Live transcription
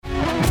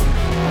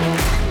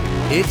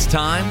It's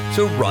time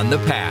to run the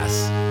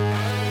pass.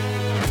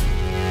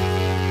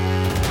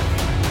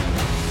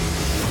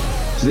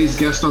 Today's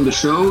guest on the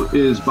show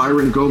is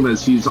Byron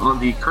Gomez. He's on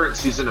the current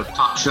season of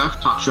Top Chef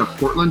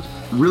Portland.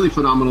 Really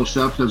phenomenal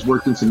chef, has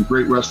worked in some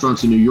great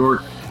restaurants in New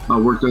York,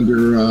 worked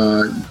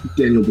under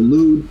Daniel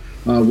Boulud,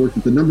 worked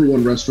at the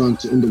 #1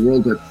 restaurant in the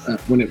world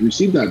when it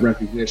received that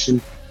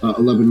recognition,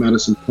 11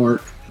 Madison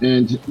Park.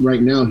 And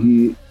right now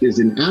he is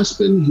in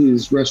Aspen.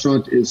 His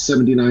restaurant is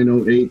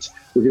 7908.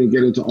 We're going to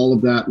get into all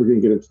of that. We're going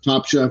to get into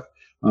Top Chef.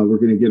 We're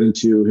going to get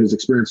into his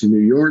experience in New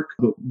York.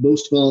 But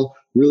most of all,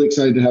 really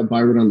excited to have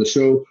Byron on the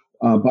show.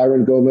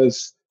 Byron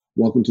Gomez,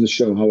 welcome to the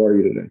show. How are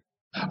you today?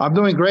 I'm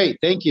doing great.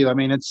 Thank you. I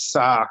mean, it's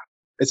a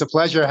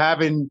pleasure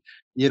having,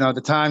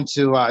 the time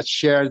to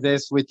share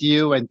this with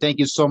you. And thank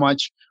you so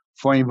much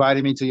for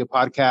inviting me to your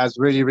podcast.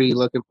 Really, really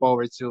looking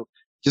forward to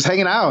just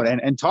hanging out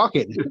and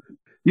talking.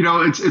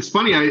 It's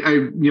funny.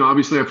 I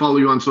obviously I follow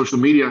you on social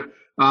media,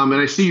 and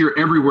I see you're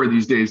everywhere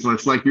these days.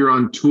 It's like you're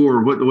on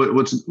tour.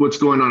 What's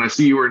going on? I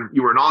see you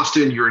were in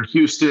Austin. You're in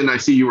Houston. I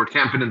see you were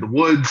camping in the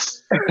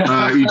woods.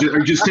 Are you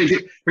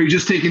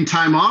just taking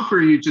time off, or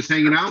are you just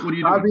hanging out? What are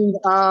you doing?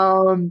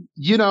 I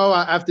mean,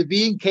 after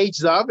being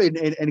caged up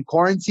in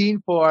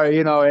quarantine for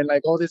and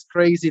like all this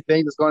crazy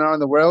thing that's going on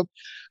in the world,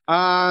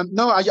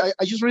 no,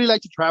 I just really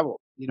like to travel.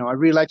 I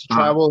really like to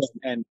travel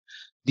and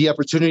the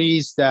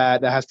opportunities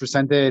that has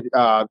presented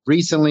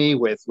recently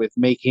with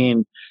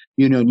making,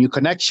 new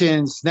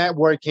connections,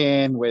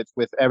 networking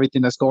with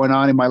everything that's going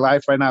on in my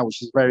life right now,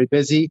 which is very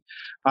busy.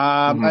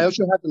 I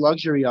also have the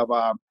luxury of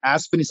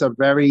Aspen is a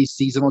very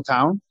seasonal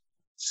town.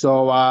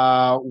 So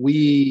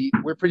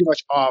we're pretty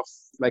much off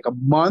like a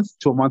month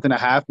to a month and a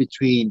half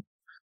between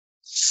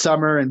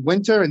summer and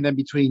winter, and then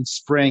between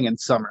spring and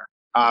summer.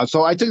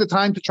 So I took the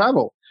time to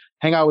travel,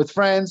 hang out with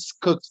friends,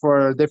 cooked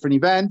for different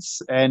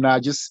events, and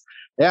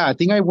I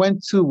think I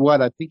went to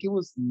I think it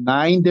was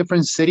 9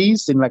 different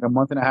cities in like a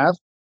month and a half.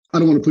 I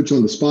don't want to put you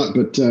on the spot,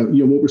 but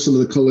what were some of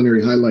the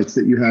culinary highlights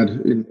that you had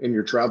in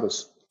your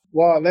travels?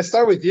 Well, let's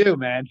start with you,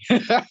 man.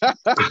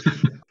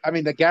 I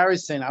mean, the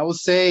Garrison, I would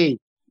say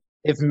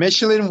if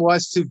Michelin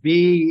was to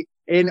be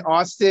in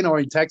Austin or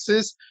in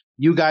Texas,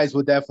 you guys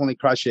would definitely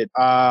crush it.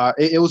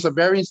 It was a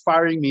very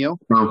inspiring meal.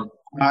 Oh,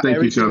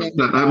 thank you, Chef.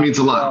 That means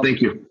a lot.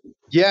 Thank you.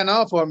 Yeah,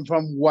 no, from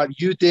what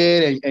you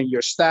did and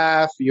your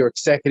staff, your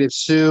executive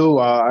Sue,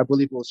 I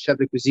believe it was Chef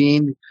de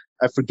Cuisine.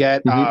 I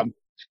forget.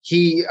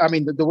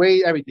 The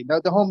way everything,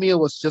 the whole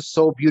meal was just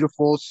so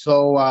beautiful,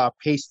 so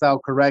paced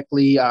out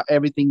correctly.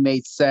 Everything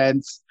made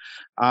sense.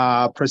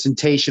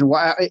 Presentation.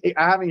 Well, I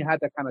haven't had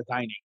that kind of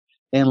dining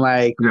in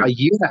like a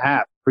year and a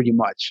half, pretty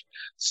much.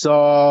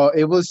 So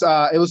it was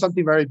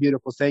something very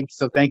beautiful. Thank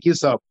you.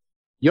 So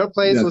your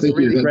place was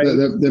really great.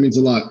 That means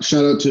a lot.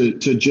 Shout out to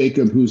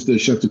Jacob, who's the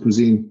Chef de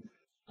Cuisine.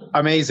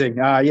 Amazing.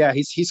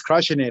 He's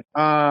crushing it.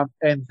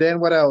 And then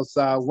what else?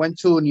 Went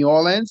to New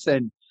Orleans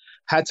and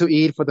had to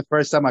eat for the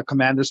first time at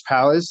Commander's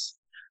Palace.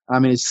 I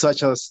mean, it's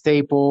such a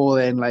staple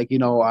and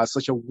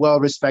such a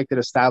well-respected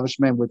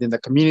establishment within the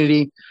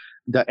community,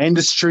 the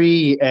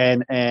industry,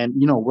 and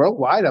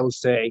worldwide, I would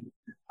say.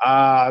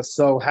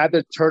 So had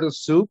the turtle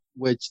soup,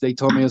 which they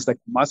told me was like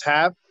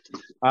must-have.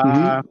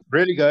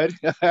 Really good.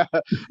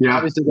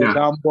 Obviously the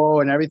gumbo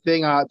and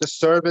everything. The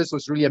service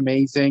was really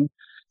amazing.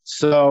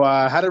 So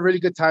had a really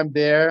good time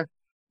there.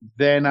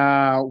 Then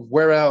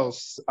where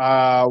else?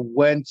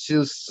 Went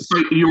to.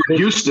 You were in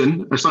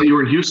Houston. I saw you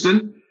were in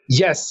Houston.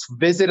 Yes,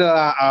 visited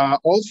an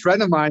old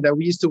friend of mine that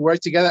we used to work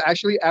together.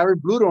 Actually, Andre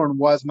Natera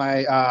was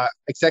my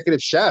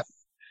executive chef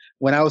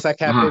when I was at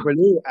Cafe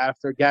Boulud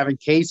after Gavin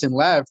Kaysen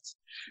left.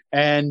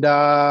 And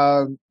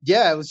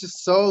it was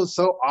just so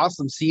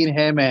awesome seeing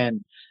him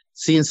and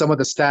seeing some of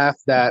the staff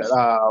that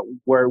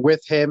were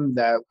with him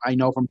that I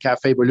know from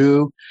Cafe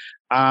Boulud.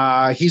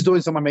 He's doing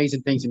some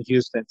amazing things in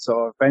Houston.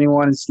 So if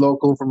anyone is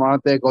local from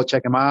out there, go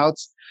check him out.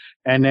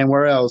 And then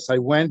where else? I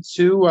went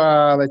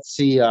to,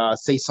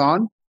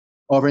 Saison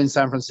over in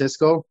San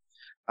Francisco.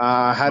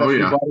 Had a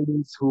few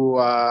buddies who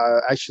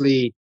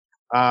actually,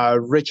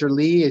 Richard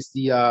Lee is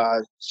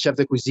the chef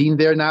de cuisine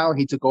there now.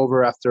 He took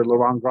over after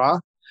Laurent Gras.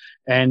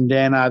 And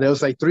then there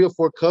was like 3 or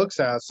 4 cooks,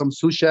 some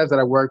sous chefs that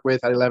I worked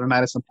with at 11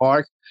 Madison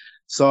Park.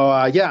 So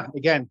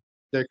again,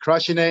 they're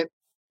crushing it.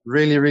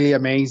 Really, really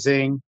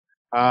amazing.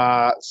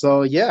 I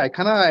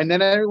kind of, and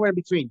then everywhere in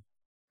between,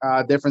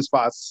 different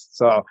spots.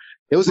 So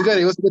it was a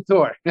good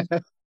tour.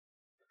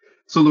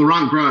 So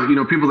Laurent Gras,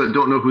 people that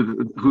don't know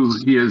who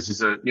he is,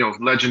 he's a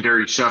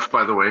legendary chef,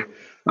 by the way.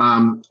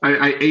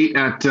 I ate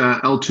at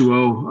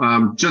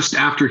L2O just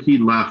after he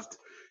left,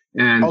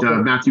 and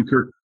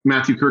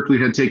Matthew Kirkley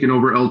had taken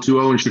over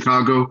L2O in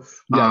Chicago.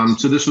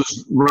 So this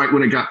was right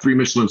when it got 3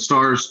 Michelin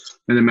stars,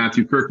 and then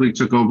Matthew Kirkley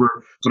took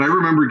over. But I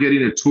remember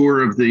getting a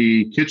tour of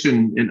the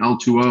kitchen in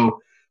L2O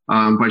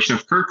by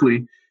Chef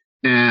Kirkley,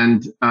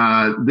 and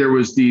there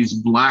was these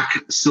black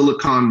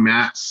silicone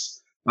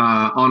mats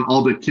on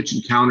all the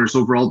kitchen counters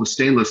over all the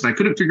stainless, and I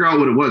couldn't figure out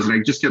what it was, and I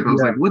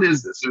was like, what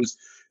is this?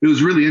 It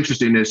was really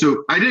interesting. And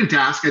so I didn't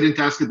ask at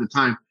the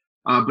time,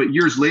 But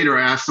years later,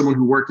 I asked someone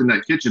who worked in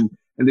that kitchen,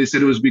 and they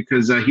said it was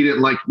because he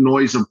didn't like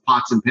noise of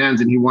pots and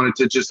pans, and he wanted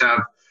to just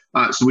have.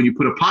 So when you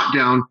put a pot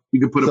down, you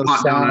could put a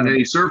pot down on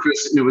any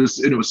surface, and it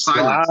was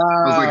silent.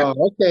 Wow. I was like,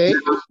 okay.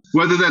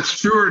 Whether that's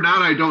true or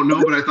not, I don't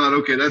know. But I thought,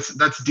 okay,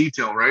 that's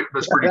detail, right?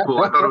 That's pretty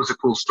cool. I thought it was a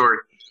cool story.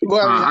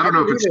 Well, I don't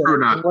know if it's true or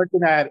not.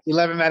 Working at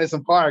 11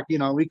 Madison Park, we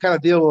kind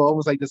of deal with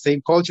almost like the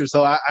same culture.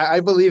 So I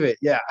believe it.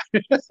 Yeah.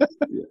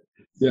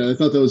 Yeah, I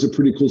thought that was a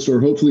pretty cool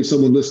story. Hopefully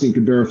someone listening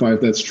can verify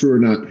if that's true or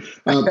not.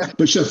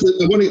 But Chef,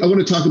 I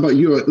want to talk about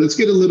you. Let's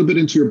get a little bit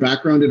into your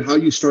background and how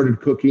you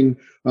started cooking,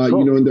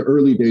 cool. In the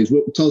early days.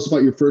 Tell us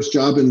about your first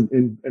job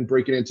and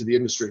breaking into the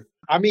industry.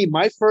 I mean,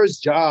 my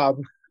first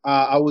job,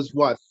 I was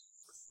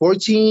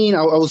 14?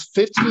 I was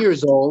 15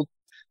 years old.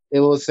 It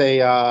was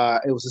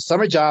a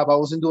summer job. I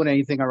wasn't doing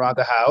anything around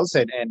the house,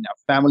 and a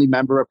family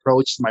member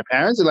approached my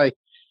parents and like,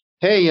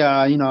 hey,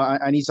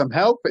 I need some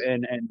help,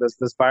 and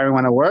does Byron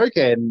want to work?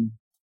 And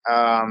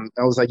I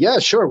was like, yeah,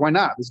 sure, why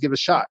not? Let's give it a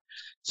shot.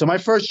 So my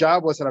first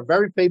job was at a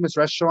very famous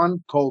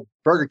restaurant called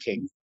Burger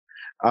King.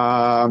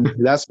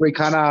 That's where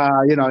kind of,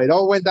 it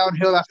all went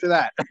downhill after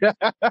that.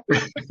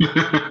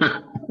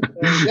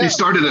 You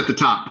started at the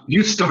top.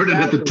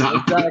 At the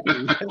top.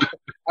 Exactly.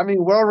 I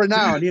mean, world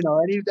renowned,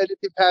 anything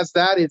past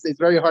that, it's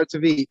very hard to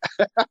beat.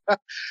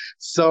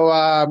 So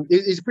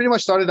it pretty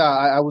much started,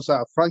 I was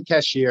a front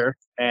cashier,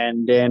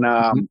 and then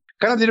kind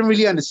of didn't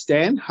really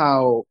understand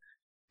how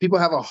people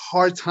have a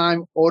hard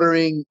time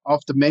ordering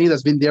off the menu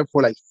that's been there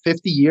for like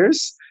 50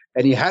 years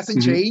and it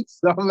hasn't changed.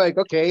 So I'm like,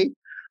 okay.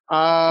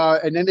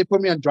 And then they put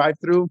me on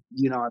drive-through.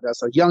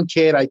 As a young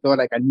kid, I thought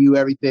like I knew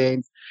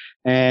everything.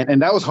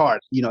 And that was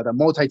hard, the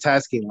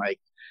multitasking,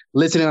 like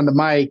listening on the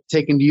mic,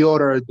 taking the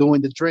order,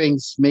 doing the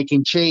drinks,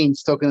 making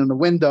change, talking in the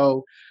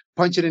window,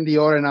 punching in the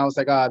order. And I was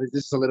like,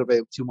 this is a little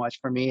bit too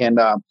much for me. And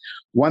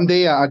one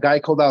day a guy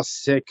called out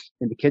sick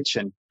in the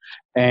kitchen.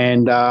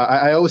 And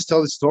I always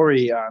tell the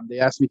story. They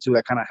asked me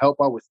to kind of help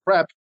out with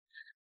prep,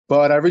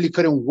 but I really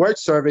couldn't work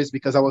service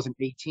because I wasn't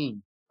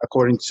 18,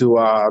 according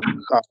to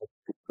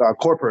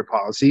corporate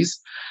policies.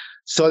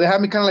 So they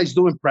had me kind of like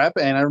doing prep.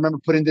 And I remember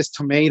putting this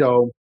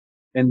tomato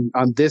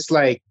on this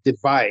like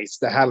device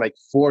that had like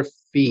 4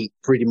 feet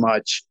pretty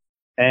much,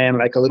 and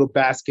like a little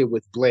basket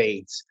with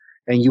blades.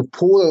 And you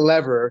pull a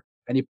lever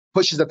and it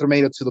pushes the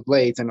tomato to the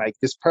blades, and like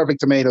this perfect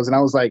tomatoes. And I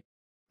was like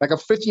a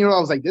 15-year-old, I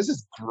was like, this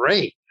is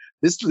great.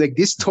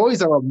 These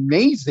toys are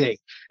amazing.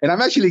 And I'm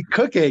actually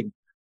cooking.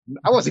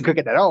 I wasn't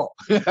cooking at all.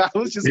 I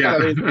was just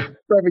kind of making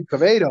perfect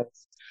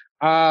tomatoes.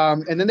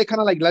 And then they kind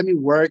of like let me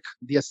work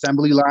the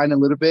assembly line a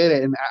little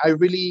bit. And I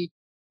really,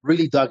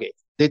 really dug it.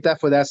 Did that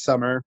for that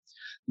summer.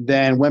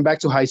 Then went back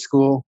to high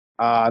school.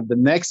 The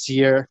next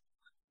year,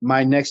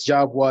 my next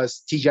job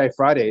was TGI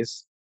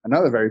Fridays,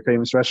 another very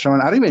famous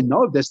restaurant. I don't even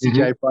know if there's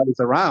TGI Fridays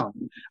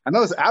around. I know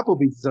there's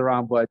Applebee's is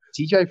around, but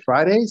TGI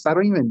Fridays, I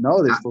don't even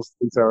know those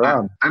things are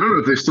around. I don't know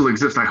if they still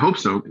exist. I hope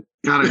so.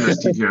 God, I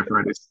miss TGI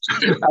Fridays.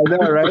 I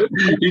know, right?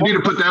 You need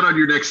to put that on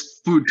your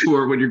next food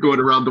tour when you're going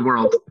around the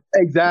world.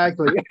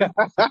 Exactly.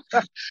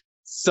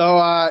 So,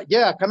 I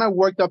kind of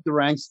worked up the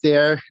ranks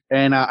there.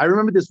 And I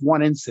remember this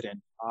one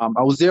incident.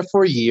 I was there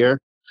for a year.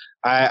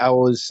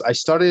 I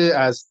started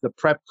as the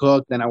prep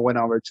cook. Then I went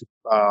over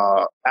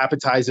to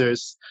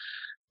appetizers.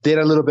 Did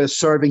a little bit of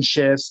serving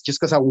shifts just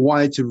because I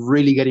wanted to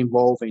really get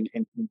involved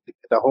in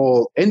the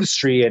whole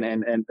industry and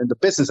the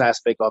business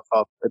aspect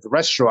of the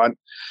restaurant.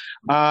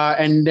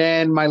 And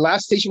then my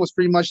last station was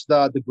pretty much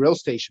the grill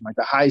station, like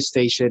the high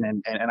station.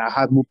 And I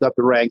had moved up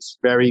the ranks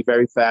very,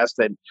 very fast.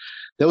 And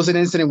there was an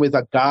incident with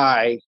a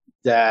guy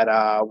that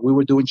we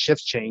were doing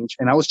shift change,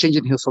 and I was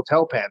changing his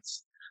hotel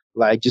pants,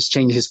 like just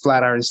changing his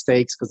flat iron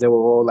steaks because they were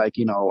all like,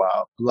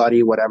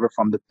 bloody, whatever,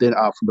 from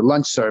the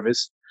lunch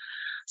service.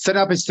 Set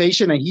up his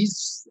station, and he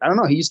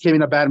just came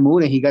in a bad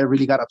mood, and he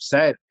really got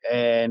upset,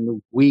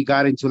 and we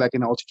got into like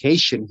an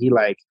altercation. He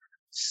like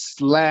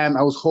slammed.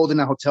 I was holding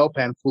a hotel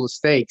pan full of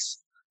steaks.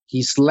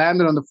 He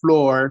slammed it on the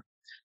floor.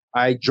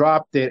 I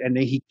dropped it, and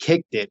then he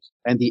kicked it,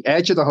 and the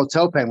edge of the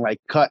hotel pan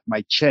like cut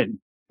my chin.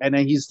 And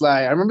then he's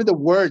like, I remember the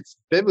words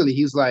vividly.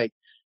 He's like,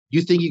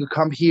 "You think you could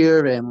come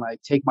here and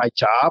like take my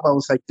job?" I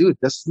was like, "Dude,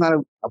 this is not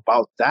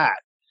about that.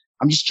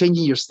 I'm just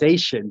changing your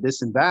station,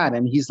 this and that."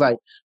 And he's like,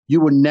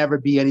 "You will never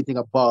be anything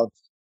above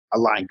a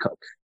line cook."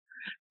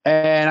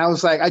 And I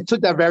was like, I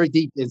took that very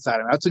deep inside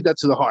of me. I took that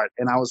to the heart.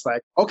 And I was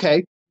like,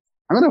 okay,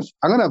 I'm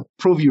gonna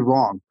prove you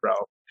wrong, bro.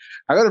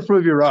 I'm gonna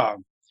prove you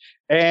wrong.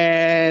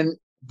 And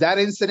that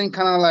incident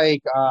kind of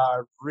like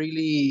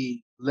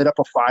really lit up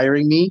a fire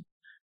in me.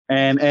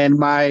 And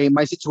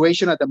my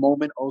situation at the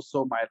moment,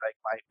 also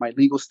my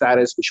legal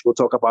status, which we'll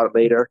talk about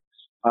later,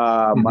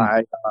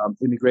 my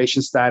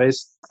immigration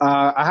status,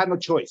 I had no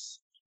choice.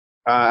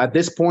 At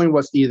this point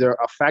was either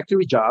a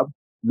factory job,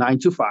 9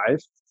 to 5,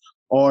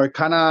 or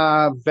kind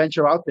of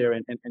venture out there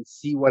and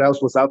see what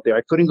else was out there.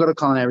 I couldn't go to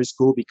culinary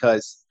school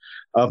because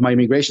of my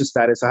immigration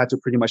status. I had to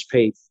pretty much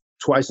pay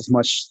twice as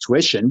much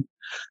tuition.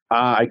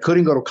 I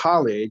couldn't go to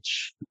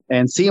college.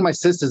 And seeing my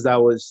sisters,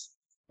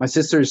 my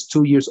sister is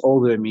 2 years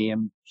older than me,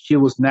 and she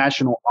was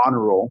national honor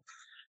roll.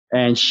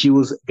 and she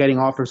was getting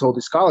offers all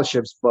these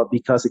scholarships, but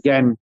because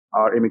again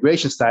our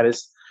immigration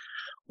status,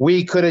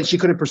 she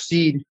couldn't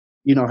proceed,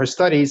 her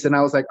studies. And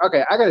I was like,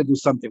 okay, I got to do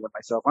something with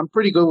myself. I'm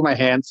pretty good with my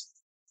hands.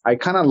 I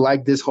kind of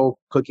like this whole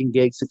cooking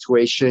gig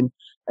situation,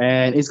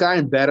 and it's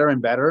gotten better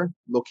and better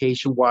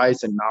location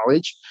wise and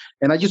knowledge.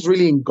 And I just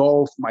really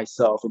engulfed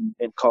myself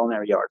in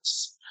culinary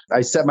arts.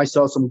 I set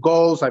myself some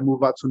goals. I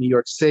moved out to New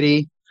York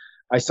City.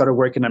 I started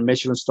working at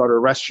Michelin starter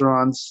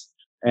restaurants,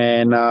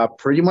 and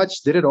pretty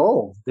much did it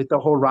all. Did the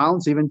whole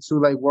rounds, even to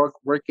like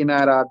working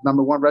at a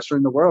 #1 restaurant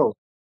in the world.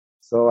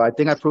 So I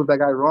think I proved that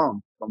guy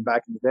wrong from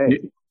back in the day.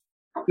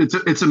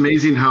 It's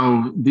amazing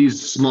how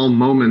these small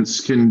moments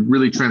can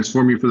really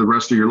transform you for the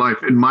rest of your life.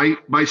 And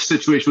my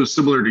situation was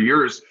similar to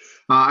yours.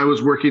 I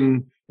was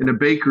working in a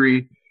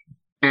bakery,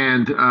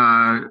 and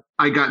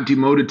I got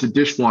demoted to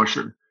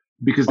dishwasher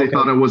because they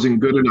thought I wasn't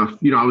good enough.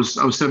 I was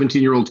a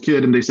 17-year-old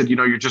kid, and they said,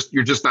 you're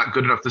just not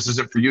good enough. This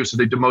isn't for you. So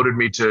they demoted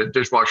me to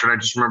dishwasher. And I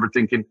just remember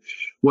thinking,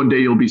 one day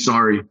you'll be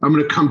sorry. I'm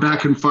going to come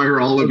back and fire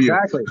all of you.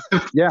 Exactly.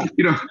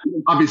 Yeah.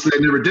 Obviously I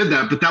never did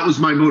that, but that was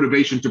my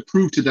motivation, to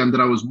prove to them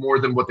that I was more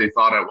than what they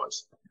thought I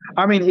was.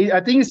 I mean,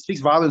 I think it speaks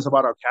volumes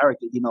about our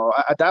character.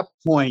 At that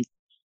point,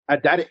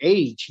 at that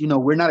age,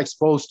 we're not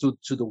exposed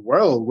to the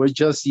world. We're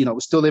just, we're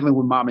still living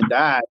with mom and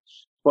dad.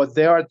 But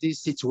there are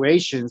these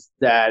situations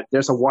that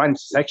there's a wide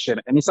intersection,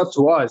 and it's up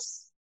to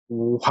us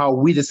how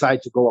we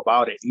decide to go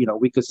about it.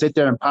 We could sit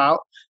there and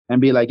pout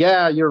and be like,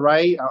 yeah, you're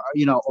right.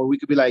 Or we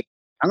could be like,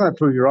 I'm going to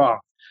prove you wrong.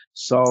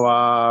 So,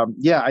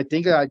 I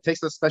think it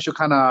takes a special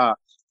kind of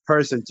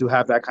person to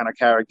have that kind of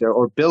character,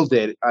 or build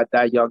it at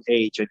that young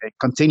age, and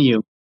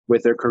continue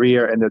with their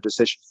career and their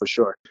decisions, for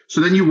sure.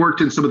 So then you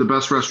worked in some of the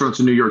best restaurants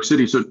in New York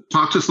City. So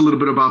talk to us a little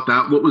bit about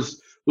that. What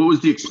was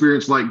the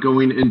experience like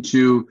going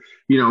into,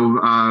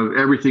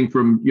 everything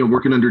from,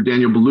 working under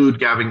Daniel Boulud,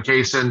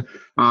 Garrison,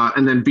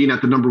 and then being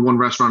at the #1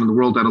 restaurant in the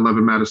world at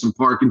 11 Madison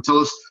Park? And tell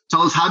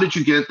us, how did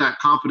you get that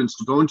confidence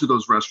to go into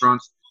those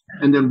restaurants?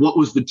 And then what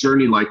was the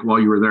journey like while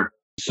you were there?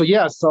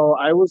 So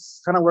I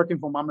was kind of working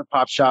for mom and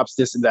pop shops,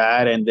 this and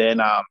that. And then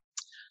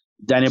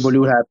Daniel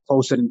Boulud had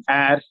posted an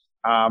ad.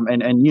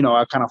 And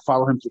I kind of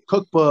follow him through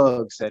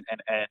cookbooks and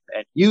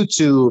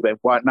YouTube and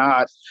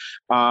whatnot.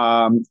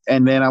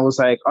 And then I was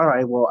like, all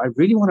right, well, I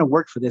really want to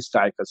work for this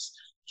guy because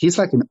he's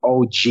like an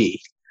OG.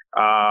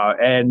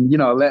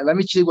 Let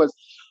me see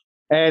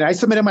and I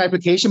submitted my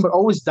application, but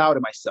always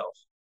doubted myself.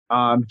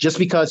 Just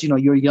because,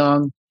 you're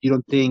young, you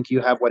don't think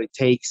you have what it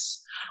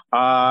takes.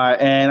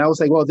 And I was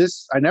like, well,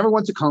 I never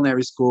went to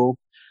culinary school.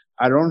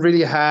 I don't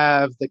really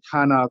have the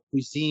kind of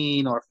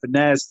cuisine or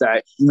finesse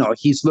that,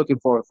 he's looking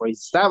for his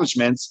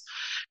establishments.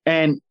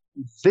 And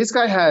this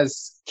guy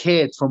has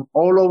kids from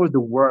all over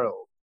the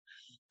world,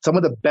 some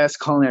of the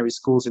best culinary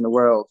schools in the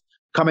world,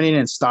 coming in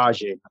and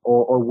staging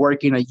or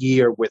working a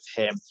year with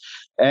him.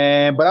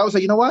 But I was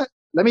like, you know what?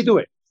 Let me do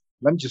it.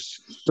 Let me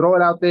just throw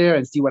it out there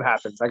and see what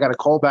happens. I got a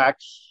call back,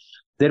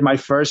 did my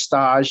first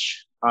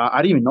stage.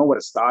 I didn't even know what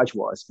a stage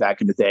was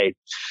back in the day.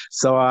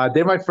 So I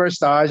did my first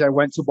stage. I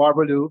went to Bar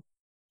Boulud,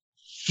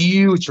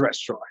 huge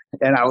restaurant.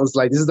 And I was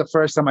like, this is the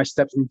first time I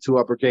stepped into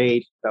a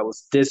brigade that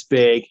was this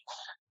big,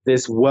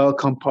 this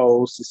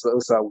well-composed. It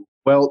was a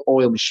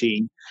well-oiled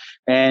machine.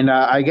 And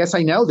I guess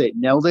I nailed it.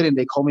 And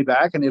they called me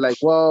back and they're like,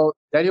 well,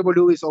 Daniel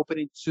Boulud is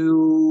opening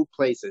 2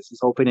 places. He's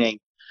opening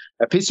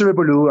a Pizzeria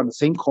Boulud on the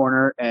same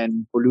corner,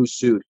 and Boulud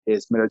Sud,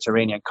 his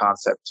Mediterranean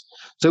concept.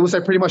 So it was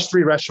like pretty much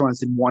 3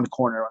 restaurants in one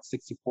corner on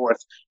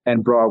 64th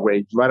and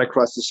Broadway, right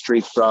across the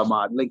street from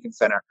Lincoln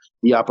Center,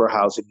 the Opera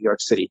House in New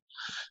York City.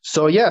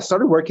 So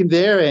started working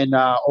there and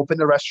opened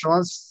the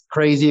restaurants.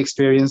 Crazy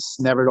experience.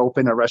 Never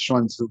opened a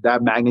restaurant to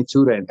that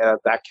magnitude and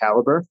that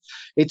caliber.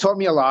 It taught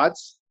me a lot.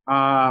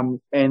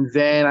 And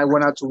then I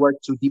went out to work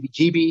to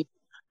DBGB,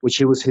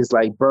 which it was his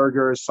like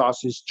burger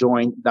sausage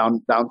joint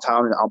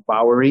downtown in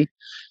Bowery.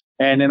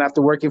 And then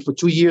after working for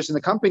 2 years in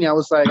the company, I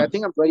was like, I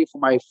think I'm ready for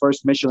my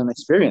first Michelin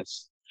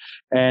experience.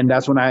 And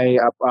that's when I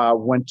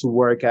went to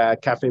work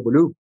at Cafe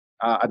Boulud.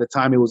 At the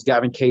time, it was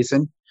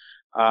Garrison,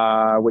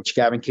 which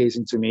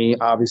Garrison to me,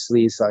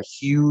 obviously, is a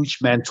huge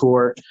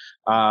mentor,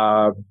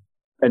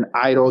 an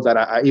idol that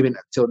I even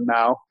till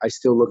now, I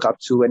still look up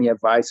to. Any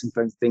advice and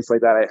things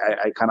like that,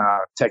 I kind of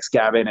text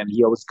Gavin and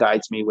he always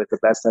guides me with the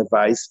best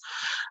advice.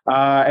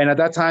 And at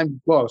that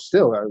time,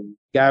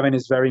 Gavin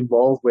is very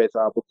involved with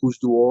Bocuse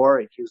d'Or,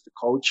 and he was the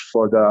coach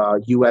for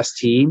the U.S.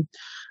 team.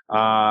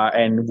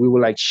 And we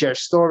would like share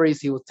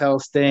stories. He would tell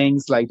us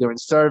things like during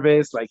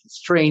service, like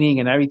his training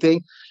and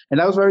everything. And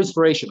that was very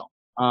inspirational.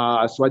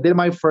 So I did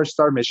my first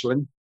star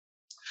Michelin.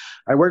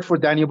 I worked for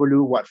Daniel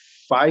Boulud,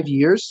 5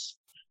 years?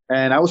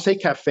 And I would say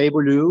Café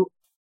Boulud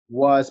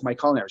was my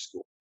culinary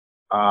school.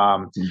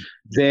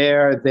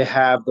 There they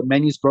have the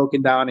menus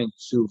broken down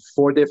into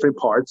 4 different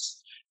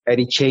parts,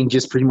 and it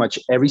changes pretty much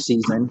every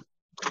season.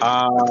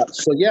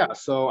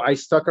 So I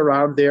stuck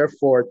around there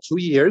for 2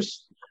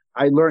 years.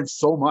 I learned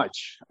so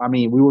much. I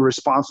mean, we were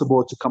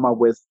responsible to come up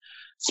with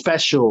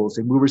specials,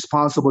 and we were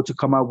responsible to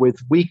come up with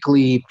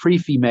weekly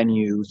pre-fee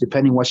menus,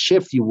 depending what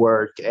shift you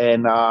work.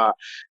 And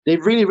they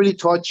really, really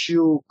taught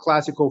you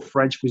classical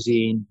French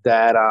cuisine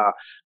that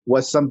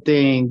was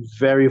something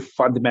very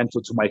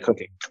fundamental to my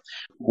cooking.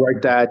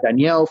 Worked at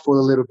Daniel for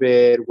a little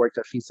bit, worked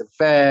at Feast and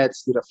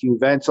Feds, did a few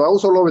events. So I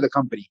was all over the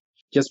company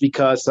just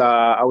because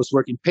I was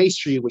working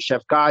pastry with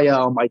Chef Gaia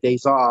on my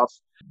days off.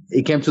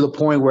 It came to the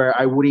point where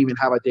I wouldn't even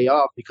have a day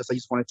off because I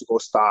just wanted to go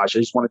stage. I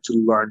just wanted to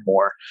learn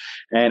more.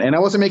 And I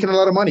wasn't making a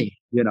lot of money,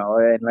 you know.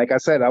 And like I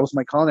said, that was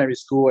my culinary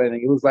school. And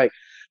it was like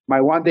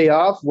my one day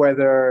off,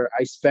 whether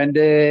I spend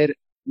it,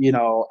 you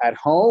know, at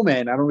home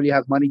and I don't really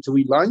have money to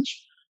eat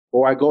lunch,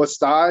 or I go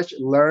stage,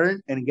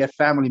 learn, and get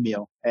family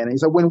meal. And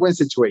it's a win-win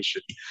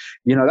situation.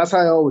 You know, that's how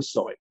I always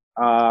saw it.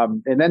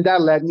 And then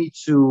that led me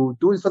to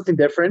doing something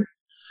different.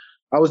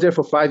 I was there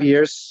for 5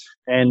 years.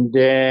 And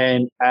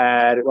then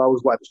I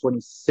was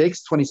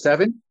 26,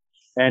 27.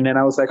 And then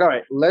I was like, all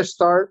right, let's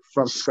start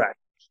from scratch.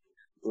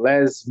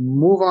 Let's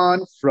move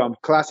on from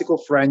classical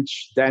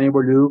French, Daniel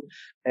Boulud.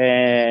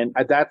 And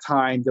at that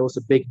time, there was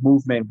a big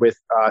movement with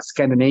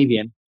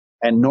Scandinavian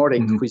and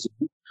Nordic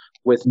cuisine,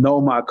 with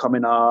Noma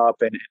coming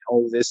up and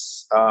all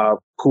this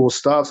cool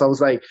stuff. So I was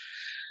like,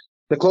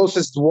 the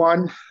closest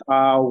one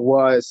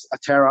was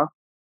Atera,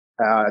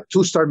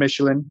 2-star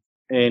Michelin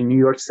in New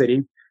York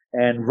City.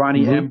 And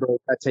Ronnie Ember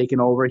had taken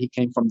over. He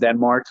came from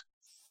Denmark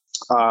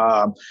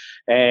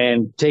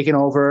and taken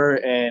over.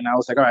 And I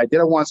was like, all right, I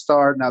did a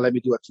 1-star. Now let me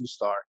do a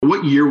 2-star.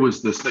 What year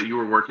was this that you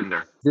were working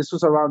there? This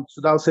was around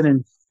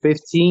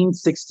 2015,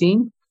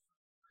 16.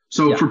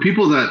 So for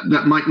people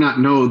that might not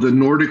know, the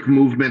Nordic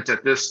movement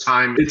at this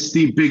time, it's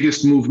the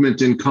biggest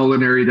movement in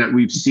culinary that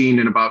we've seen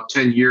in about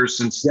 10 years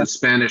since the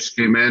Spanish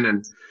came in.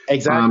 And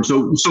exactly.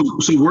 So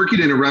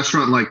working in a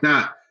restaurant like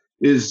that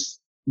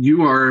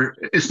you are,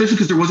 especially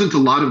because there wasn't a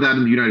lot of that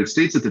in the United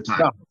States at the time.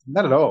 No,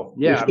 not at all.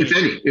 Yeah.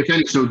 If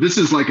any. So this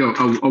is like a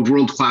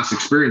world-class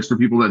experience for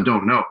people that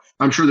don't know.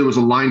 I'm sure there was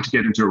a line to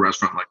get into a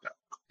restaurant like that.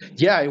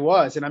 Yeah, it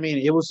was. And I mean,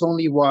 it was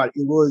only it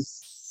was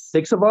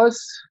 6 of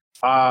us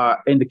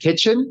in the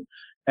kitchen,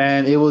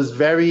 and it was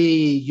very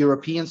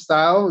European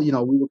style. You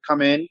know, we would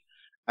come in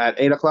at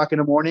 8 o'clock in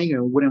the morning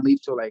and we wouldn't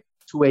leave till like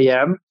 2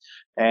 a.m.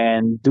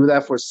 and do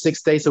that for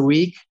 6 days a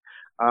week.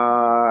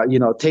 You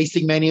know,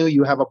 tasting menu,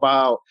 you have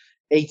about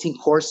 18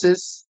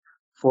 courses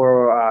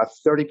for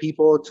 30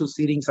 people, 2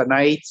 seatings a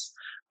night.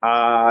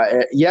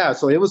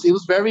 So it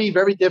was very,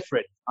 very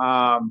different.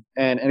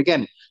 And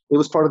again, it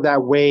was part of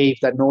that wave,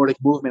 that Nordic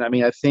movement. I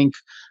mean, I think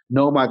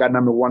Noma got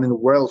 #1 in the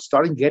world,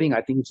 starting getting,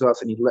 I think, in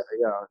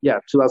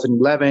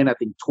 2011, I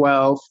think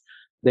 12.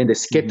 Then they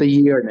skipped a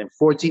year, and then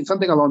 14,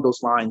 something along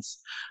those lines.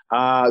 So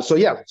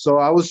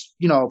I was,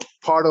 you know,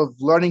 part of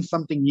learning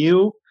something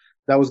new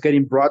that was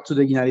getting brought to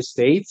the United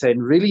States,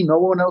 and really no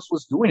one else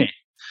was doing it.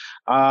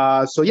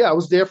 I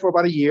was there for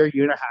about a year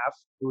and a half.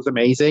 It was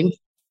amazing.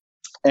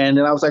 And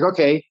then I was like,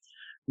 okay,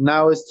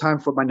 now it's time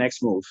for my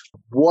next move.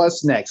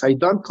 What's next? I'd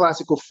done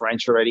classical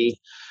French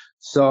already.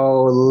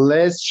 So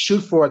let's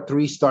shoot for a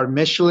 3-star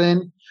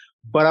Michelin.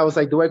 But I was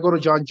like, do I go to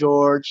John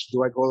George?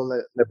 Do I go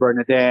to Le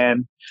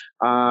Bernardin?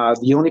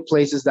 The only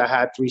places that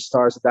had 3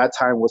 stars at that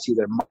time was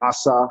either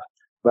Masa,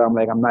 but I'm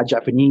like, I'm not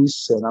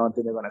Japanese, and I don't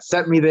think they're going to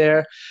set me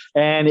there.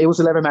 And it was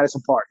 11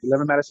 Madison Park.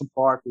 11 Madison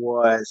Park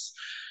was,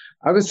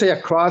 I would say,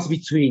 a cross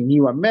between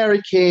New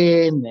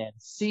American and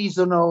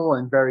seasonal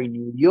and very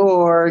New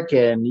York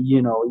and,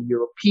 you know,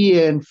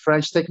 European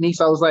French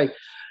techniques. I was like,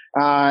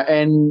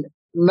 and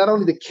not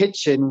only the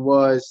kitchen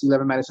was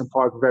 11 Madison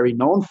Park very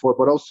known for,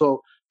 but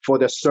also for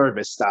the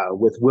service style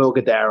with Will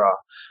Guidara.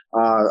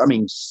 I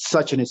mean,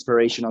 such an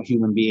inspirational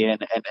human being.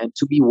 And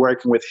to be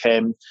working with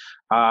him,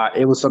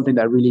 it was something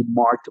that really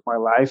marked my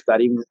life,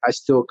 that even I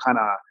still kind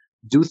of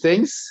do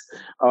things,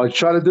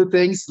 try to do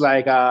things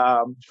like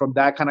from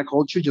that kind of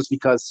culture, just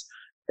because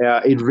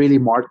it really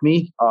marked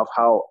me of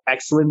how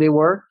excellent they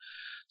were.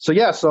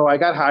 So I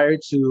got hired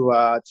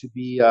to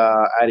be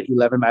at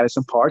 11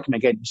 Madison Park. And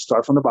again, you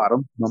start from the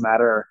bottom, no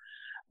matter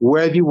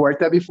where have you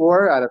worked at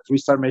before. At a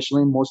 3-star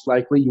Michelin, most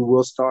likely you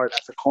will start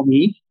as a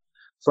commis.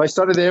 So I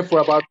started there for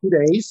about 2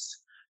 days,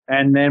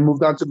 and then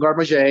moved on to Garde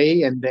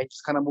Manger, and then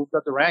just kind of moved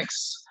up the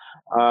ranks.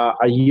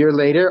 A year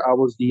later, I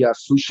was the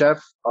sous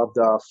chef of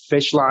the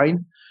fish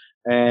line,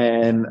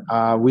 and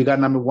we got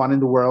 #1 in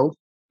the world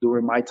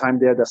during my time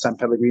there. The San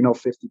Pellegrino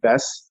 50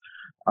 Best,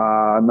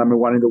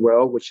 #1 in the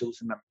world, which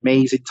was an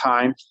amazing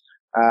time.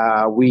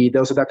 There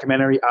was a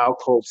documentary out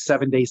called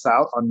 7 Days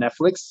Out on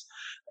Netflix,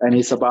 and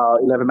it's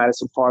about 11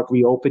 Madison Park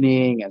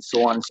reopening and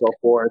so on and so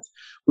forth.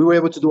 We were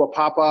able to do a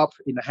pop-up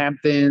in the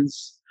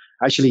Hamptons.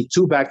 Actually,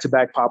 2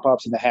 back-to-back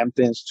pop-ups in the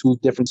Hamptons, 2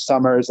 different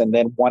summers, and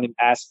then 1 in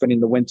Aspen in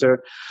the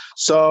winter.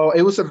 So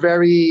it was a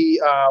very,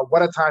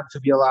 what a time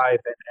to be alive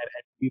and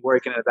be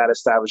working at that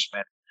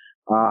establishment.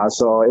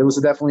 So it was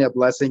definitely a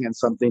blessing and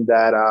something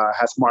that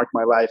has marked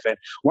my life, and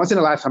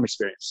once-in-a-lifetime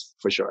experience,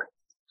 for sure.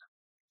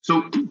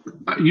 So,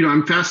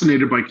 I'm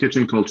fascinated by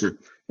kitchen culture,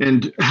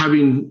 and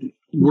having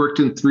worked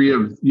in three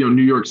of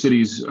New York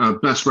City's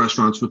best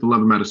restaurants with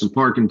 11 Madison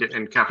Park and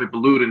Cafe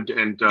Boulud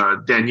and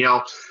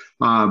Danielle,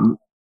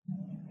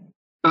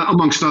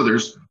 amongst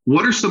others.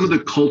 What are some of the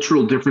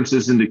cultural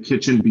differences in the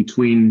kitchen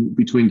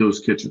between those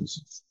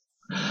kitchens?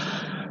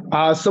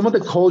 Some of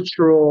the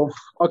cultural,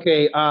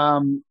 okay. I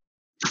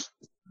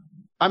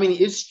mean,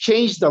 it's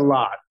changed a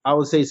lot, I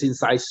would say,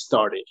 since I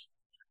started.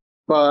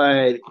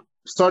 But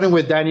starting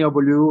with Daniel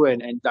Boulud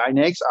and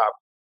Dinex,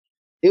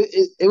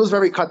 it was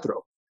very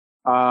cutthroat.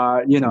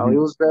 It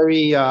was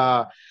very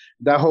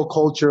that whole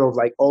culture of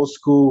like old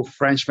school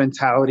French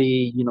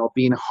mentality,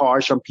 being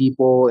harsh on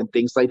people and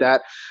things like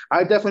that.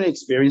 I definitely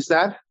experienced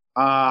that.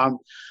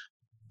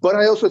 But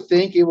I also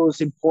think it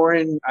was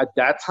important at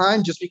that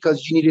time just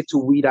because you needed to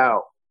weed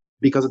out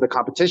because of the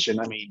competition.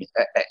 I mean,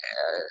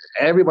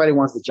 everybody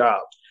wants the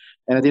job.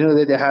 And at the end of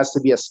the day, there has to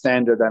be a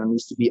standard that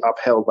needs to be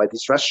upheld by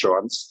these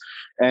restaurants.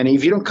 And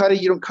if you don't cut it,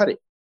 you don't cut it.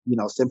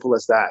 Simple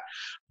as that.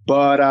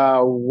 But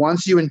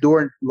once you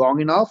endure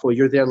long enough or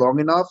you're there long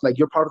enough, like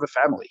you're part of the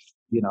family,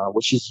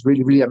 which is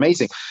really, really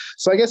amazing.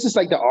 So I guess it's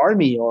like the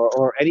army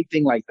or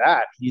anything like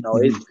that.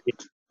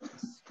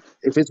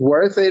 If it's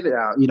worth it,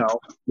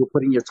 you'll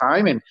put in your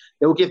time and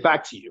they will give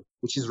back to you,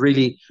 which is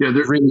really,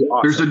 really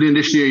awesome. There's an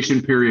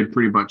initiation period,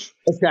 pretty much.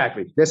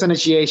 Exactly. There's an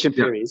initiation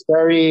period. Yeah. It's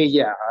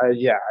very,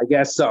 I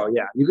guess so.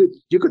 Yeah,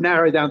 you could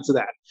narrow it down to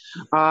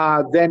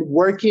that. Then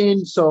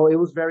working, so it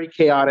was very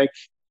chaotic.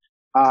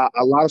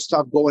 A lot of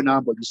stuff going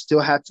on, but you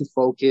still had to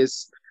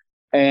focus.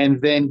 And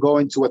then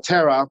going to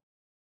Atera,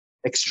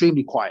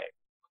 extremely quiet.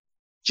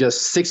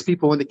 Just 6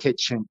 people in the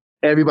kitchen,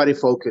 everybody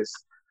focused.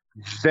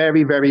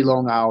 Very, very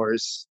long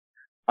hours.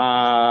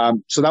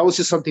 So that was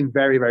just something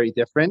very, very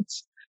different.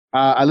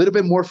 A little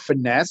bit more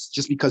finesse,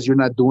 just because you're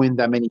not doing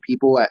that many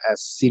people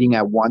as sitting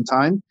at one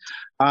time.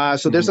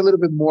 So there's a little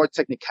bit more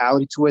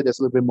technicality to it. There's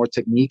a little bit more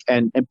technique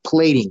and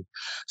plating.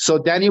 So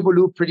Daniel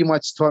Boulud pretty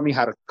much taught me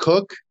how to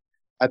cook.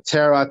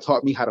 Atera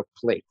taught me how to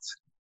plate.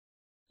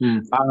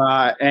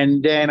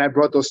 And then I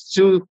brought those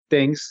two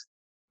things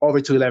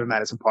over to 11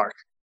 Madison Park.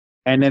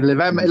 And then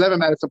 11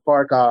 Madison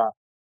Park,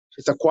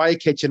 it's a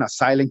quiet kitchen, a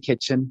silent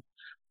kitchen,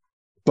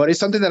 but it's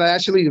something that I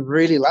actually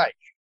really like.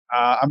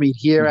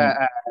 Here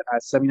at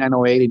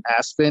 7908 in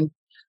Aspen,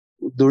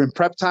 during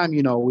prep time,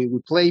 we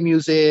play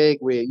music,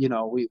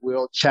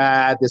 we'll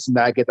chat, this and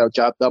that, get our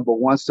job done. But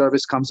once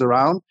service comes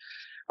around,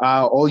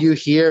 all you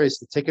hear is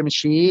the ticket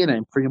machine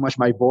and pretty much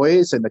my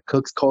voice and the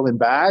cooks calling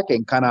back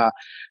and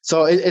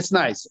so it's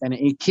nice. And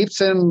it keeps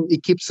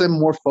them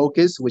more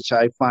focused, which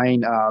I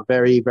find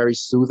very, very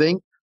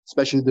soothing,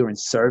 especially during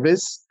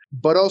service.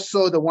 But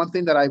also the one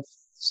thing that I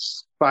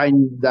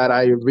find that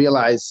I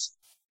realize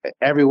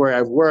everywhere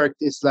I've worked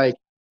is like,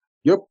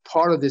 you're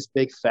part of this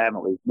big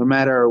family, no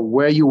matter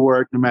where you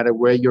work, no matter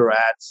where you're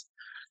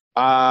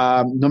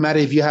at, no matter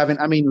if you haven't,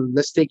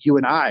 let's take you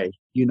and I,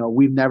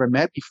 we've never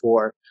met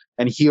before.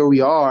 And here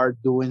we are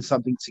doing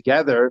something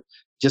together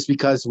just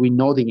because we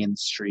know the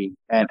industry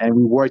and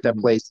we work at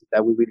places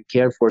that we really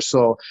care for.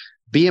 So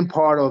being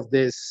part of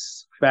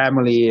this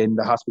family in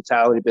the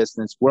hospitality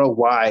business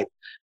worldwide,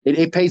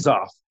 it pays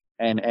off.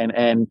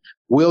 And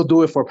we'll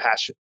do it for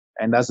passion.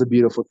 And that's a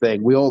beautiful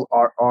thing. We all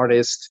are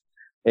artists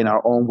in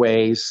our own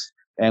ways,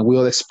 and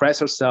we'll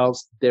express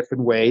ourselves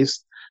different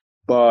ways.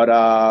 But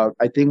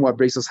I think what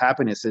brings us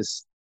happiness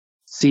is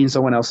seeing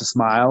someone else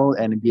smile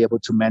and be able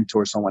to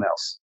mentor someone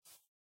else.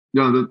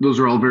 Yeah, those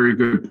are all very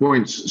good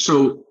points.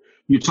 So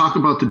you talk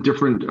about the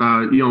different,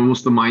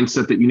 almost the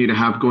mindset that you need to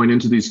have going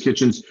into these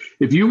kitchens.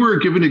 If you were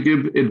given to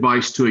give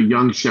advice to a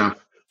young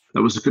chef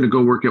that was going to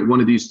go work at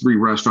one of these 3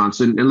 restaurants,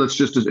 and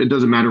it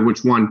doesn't matter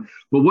which one,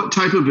 but what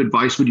type of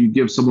advice would you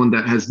give someone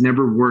that has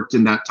never worked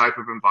in that type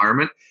of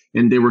environment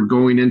and they were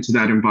going into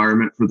that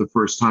environment for the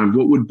first time?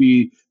 What would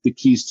be the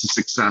keys to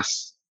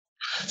success?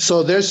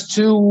 So there's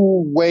 2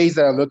 ways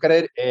that I look at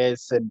it.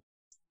 It's an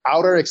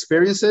outer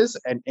experiences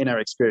and inner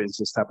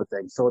experiences type of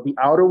thing. So the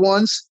outer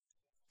ones,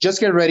 just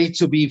get ready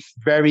to be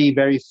very,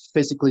 very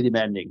physically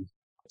demanding.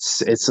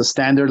 It's a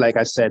standard, like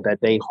I said, that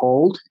they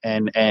hold,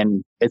 and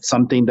it's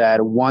something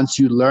that once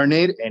you learn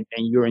it and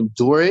you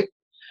endure it,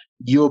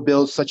 you'll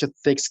build such a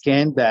thick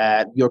skin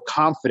that your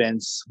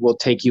confidence will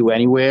take you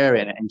anywhere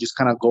and just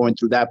kind of going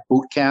through that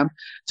boot camp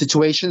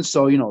situation.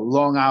 So,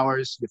 long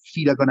hours, your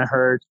feet are going to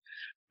hurt,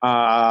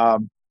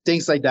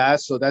 things like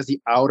that. So that's the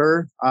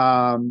outer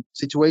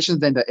situation.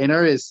 Then the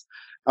inner is,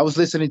 I was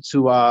listening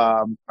to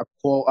a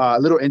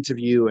little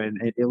interview,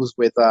 and it was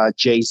with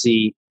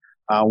Jay-Z,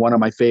 one of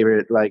my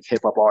favorite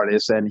hip hop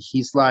artists. And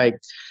he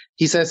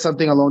said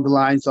something along the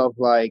lines of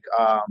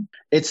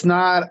it's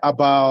not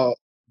about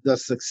the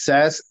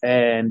success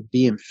and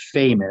being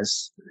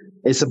famous.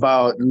 It's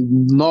about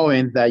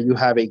knowing that you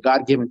have a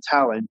God-given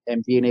talent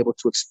and being able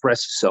to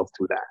express yourself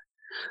through that.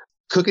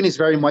 Cooking is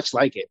very much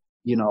like it.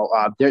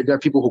 There are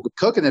people who could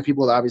cook, and there are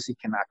people that obviously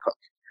cannot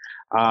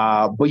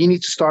cook. But you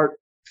need to start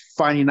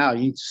finding out.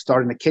 You need to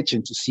start in the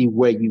kitchen to see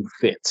where you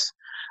fit.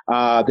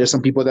 There's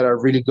some people that are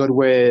really good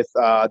with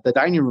the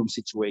dining room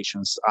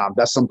situations.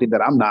 That's something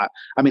that I'm not.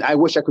 I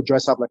wish I could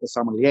dress up like a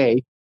sommelier,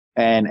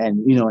 and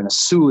in a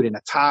suit and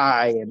a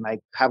tie and like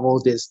have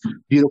all these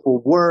beautiful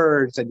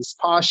words and this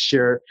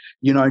posture.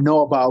 I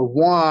know about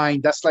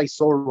wine. That's like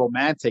so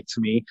romantic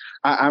to me.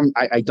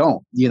 I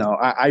don't.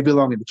 I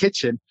belong in the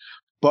kitchen,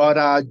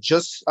 but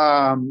just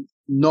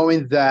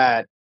knowing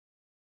that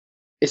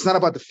it's not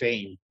about the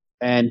fame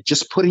and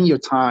just putting your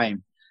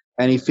time.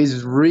 And if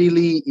it's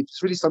really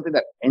something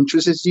that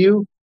interests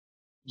you,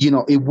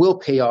 it will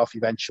pay off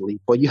eventually.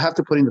 But you have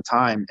to put in the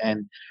time.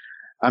 And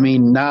I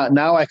mean,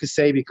 now I could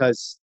say,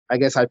 because I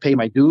guess I pay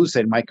my dues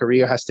and my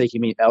career has taken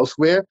me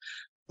elsewhere,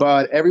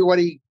 but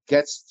everybody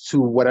gets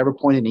to whatever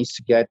point it needs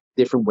to get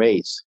different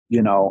ways.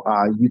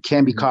 You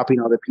can't be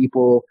copying other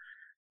people.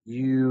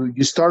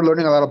 You start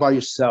learning a lot about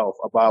yourself,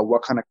 about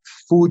what kind of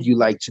food you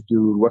like to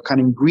do, what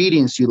kind of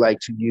ingredients you like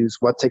to use,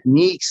 what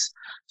techniques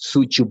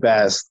suit you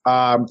best.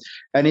 And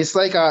it's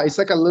like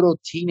a little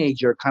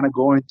teenager kind of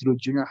going through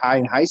junior high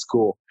and high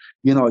school.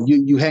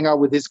 You hang out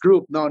with this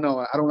group. No,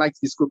 I don't like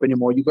this group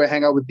anymore. You go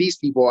hang out with these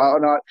people.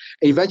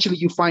 Eventually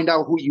you find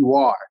out who you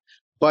are.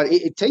 But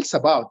it takes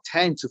about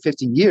 10 to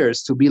 15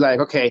 years to be like,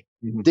 okay,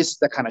 this is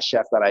the kind of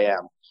chef that I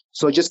am.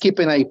 So just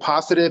keeping a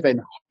positive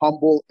and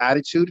humble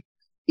attitude,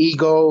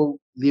 ego,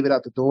 leave it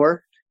at the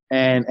door,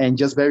 and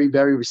just very,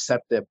 very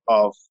receptive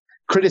of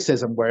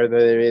criticism, whether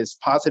it is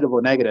positive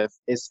or negative,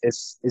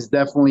 is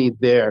definitely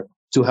there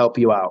to help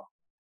you out.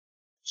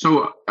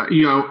 So, I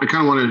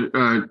kind of want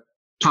to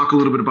talk a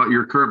little bit about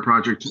your current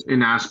project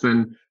in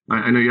Aspen.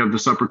 I know you have the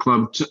supper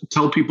club.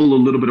 Tell people a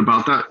little bit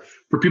about that.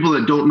 For people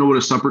that don't know what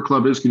a supper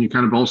club is, can you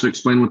kind of also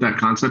explain what that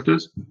concept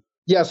is?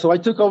 Yeah, so I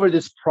took over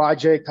this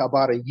project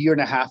about a year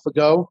and a half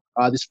ago.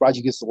 This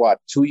project is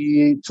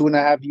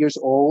 2.5 years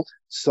old.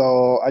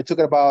 So I took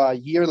it about a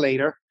year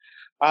later.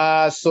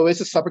 So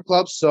it's a supper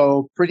club.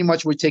 So pretty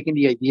much we're taking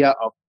the idea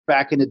of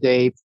back in the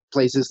day,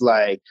 places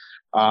like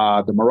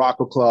the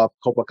Morocco Club,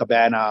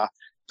 Copacabana,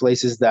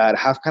 places that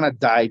have kind of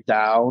died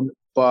down.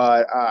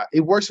 But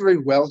it works very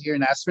well here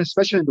in Aspen,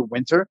 especially in the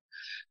winter,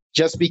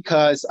 just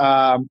because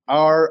our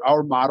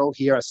motto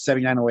here at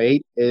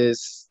 7908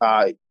 is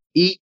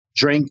eat,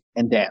 drink,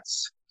 and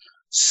dance.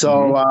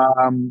 So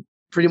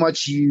pretty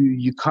much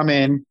you come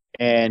in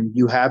and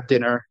you have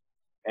dinner,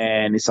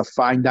 and it's a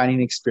fine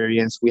dining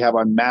experience. We have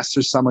a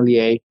master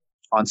sommelier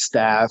on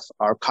staff.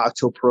 Our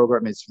cocktail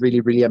program is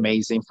really, really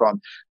amazing, from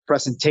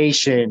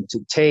presentation to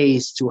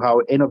taste to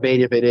how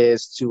innovative it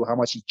is to how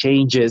much it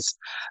changes.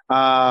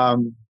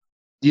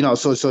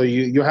 So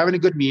you're having a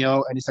good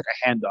meal and it's like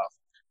a handoff.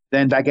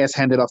 Then that gets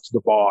handed off to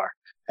the bar,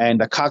 and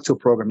the cocktail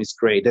program is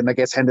great. Then that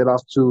gets handed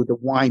off to the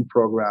wine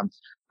program.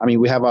 I mean,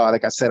 we have,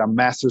 like I said, a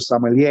master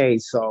sommelier.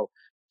 So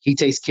he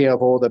takes care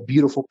of all the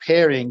beautiful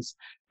pairings.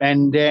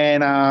 And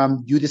then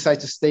you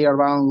decide to stay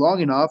around long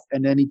enough,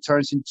 and then it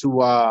turns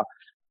into a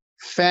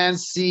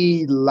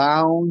fancy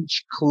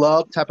lounge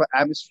club type of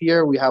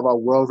atmosphere. We have a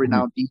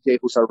world-renowned DJ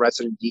who's our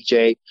resident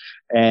DJ.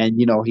 And,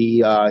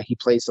 he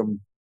plays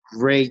some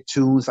great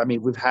tunes. I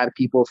mean, we've had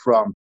people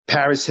from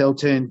Paris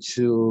Hilton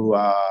to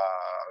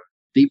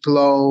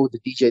Diplo, the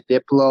DJ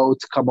Diplo,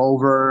 to come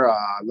over.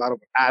 A lot of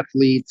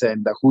athletes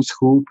and the who's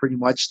who pretty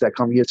much that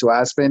come here to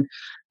Aspen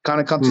kind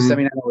of come to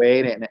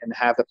 7908 and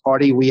have the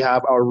party. We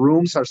have our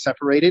rooms are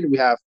separated. We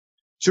have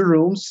 2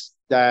 rooms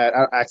that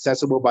are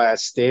accessible by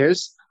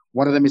stairs.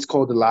 One of them is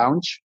called the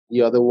lounge.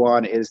 The other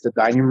one is the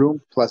dining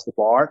room plus the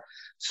bar.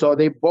 So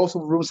both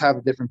rooms have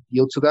a different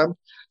feel to them.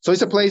 So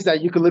it's a place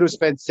that you can literally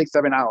spend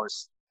 6-7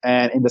 hours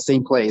and in the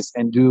same place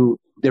and do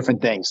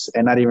different things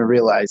and not even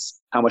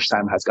realize how much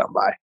time has gone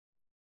by.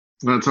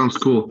 That sounds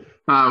cool.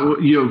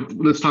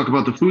 Let's talk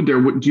about the food there.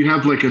 Do you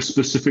have like a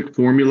specific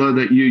formula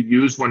that you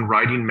use when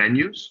writing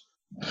menus?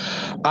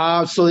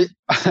 So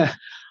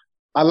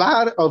a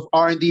lot of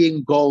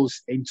R&D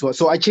goes into it.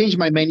 So I change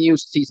my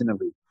menus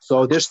seasonally.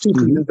 So there's 2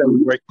 seasons that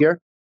we work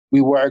here.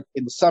 We work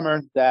in the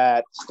summer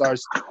that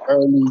starts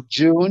early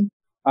June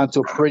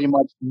until pretty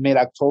much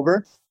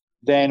mid-October.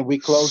 Then we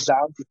close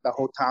down because the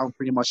whole town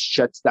pretty much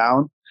shuts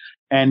down.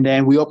 And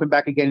then we open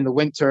back again in the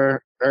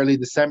winter, early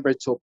December,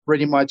 till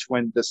pretty much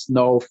when the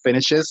snow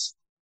finishes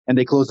and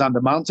they close down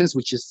the mountains,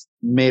 which is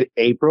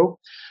mid-April.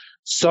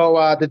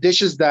 So the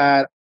dishes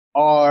that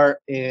are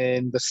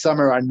in the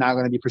summer are not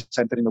going to be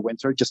presented in the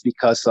winter just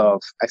because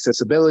of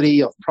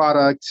accessibility of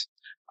product,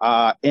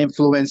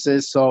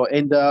 influences. So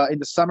in the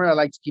summer, I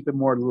like to keep it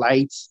more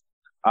light,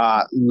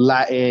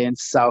 Latin,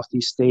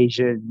 Southeast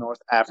Asian, North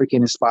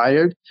African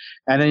inspired.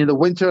 And then in the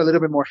winter, a little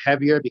bit more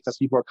heavier because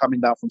people are coming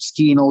down from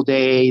skiing all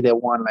day. They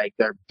want like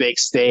their big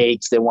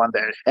steaks. They want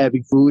their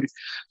heavy food.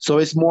 So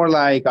it's more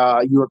like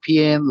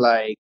European,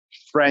 like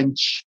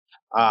French,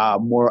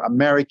 more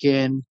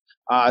American,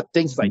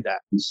 things like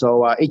that.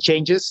 So it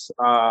changes.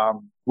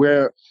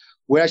 We're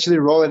actually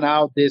rolling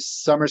out this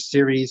summer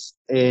series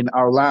in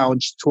our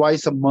lounge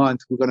twice a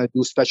month. We're going to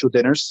do special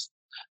dinners.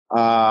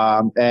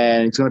 And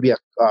it's going to be a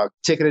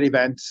ticketed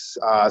event,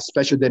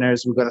 special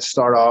dinners. We're going to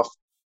start off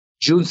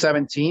June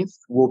 17th.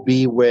 We'll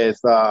be with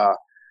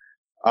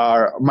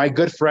my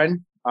good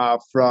friend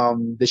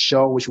from the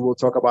show, which we'll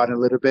talk about in a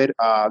little bit,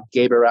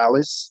 Gabe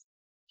Morales.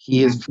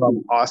 He is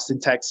from Austin,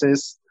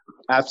 Texas.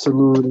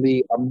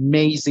 Absolutely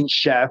amazing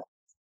chef,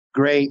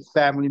 great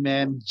family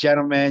man,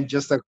 gentleman,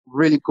 just a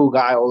really cool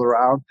guy all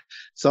around.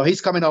 So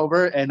he's coming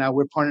over, and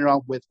we're partnering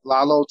up with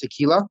Lalo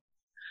Tequila.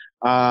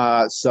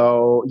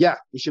 So yeah,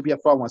 it should be a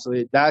fun one. So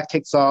that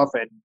kicks off,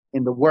 and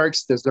in the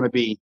works, there's going to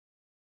be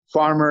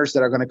farmers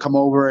that are going to come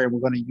over, and we're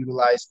going to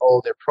utilize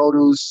all their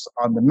produce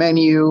on the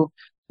menu.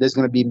 There's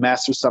going to be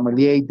master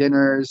sommelier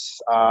dinners.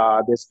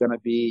 There's going to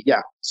be,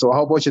 so a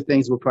whole bunch of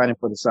things we're planning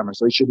for the summer.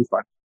 So it should be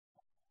fun.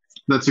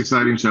 That's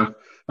exciting, Chef.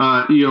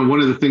 One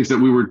of the things that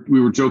we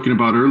were joking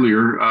about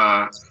earlier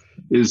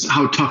is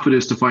how tough it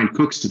is to find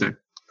cooks today.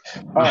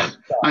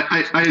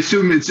 I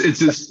assume it's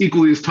as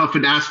equally as tough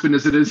in Aspen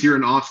as it is here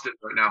in Austin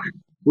right now.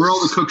 Where are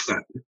all the cooks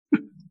at?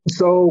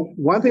 So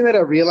one thing that I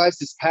realized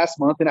this past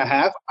month and a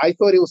half, I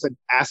thought it was an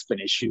Aspen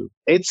issue.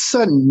 It's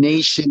a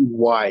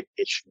nationwide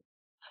issue.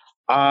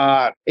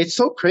 It's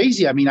so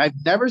crazy. I mean, I've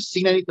never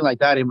seen anything like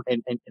that in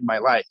my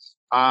life.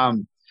 I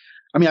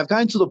mean, I've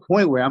gotten to the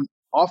point where I'm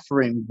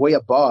offering way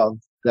above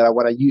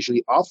what I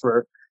usually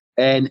offer,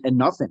 and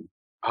nothing.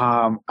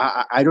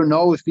 I don't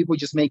know if people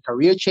just make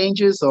career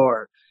changes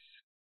or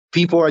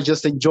people are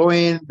just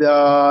enjoying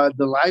the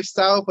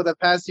lifestyle for the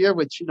past year,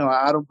 which,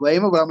 I don't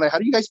blame them, but I'm like, how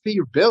do you guys pay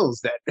your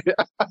bills then?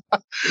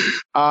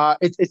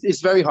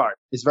 It's very hard.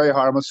 It's very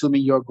hard. I'm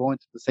assuming you're going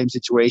through the same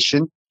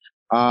situation.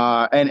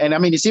 And I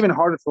mean, it's even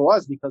harder for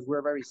us because we're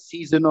a very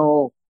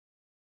seasonal,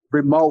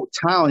 remote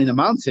town in the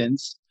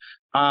mountains.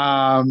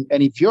 And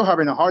if you're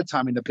having a hard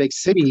time in the big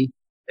city,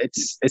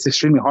 it's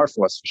extremely hard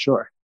for us, for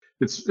sure.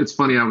 It's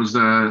funny. I was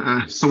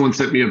someone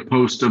sent me a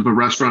post of a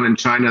restaurant in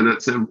China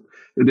that said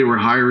they were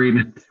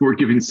hiring, they were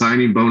giving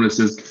signing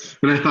bonuses,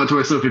 and I thought to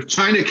myself, if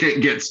China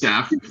can't get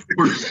staff,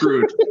 we're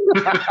screwed.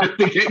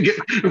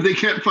 if they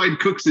can't find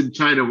cooks in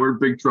China, we're in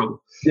big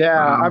trouble.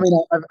 Yeah, I mean,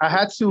 I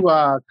had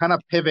to kind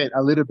of pivot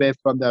a little bit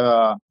from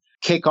the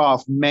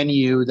kickoff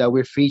menu that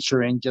we're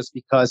featuring, just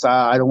because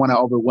I don't want to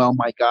overwhelm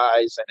my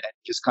guys and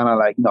just kind of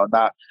like,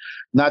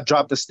 not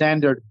drop the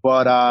standard.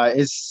 But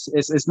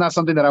it's not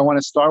something that I want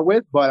to start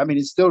with. But I mean,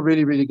 it's still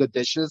really, really good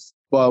dishes.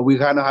 But we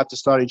kind of have to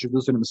start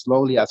introducing them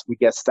slowly as we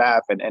get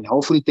staff, and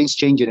hopefully things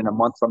change it in a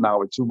month from now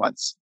or 2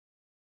 months.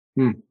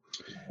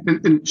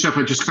 And Chef,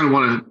 I just kind of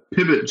want to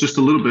pivot just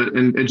a little bit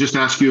and just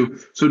ask you,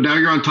 so now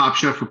you're on Top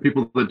Chef. For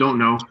people that don't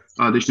know,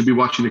 they should be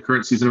watching the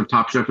current season of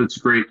Top Chef. It's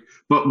great.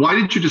 But why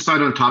did you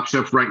decide on Top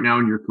Chef right now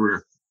in your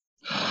career?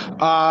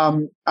 I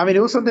mean,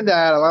 it was something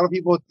that a lot of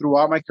people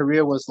throughout my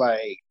career was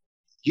like,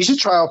 you should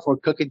try out for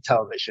cooking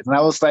television. And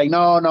I was like,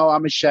 no,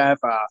 I'm a chef.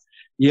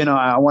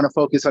 I want to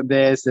focus on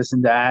this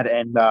and that.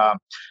 And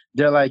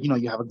they're like,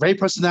 you have a great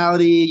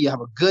personality. You have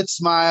a good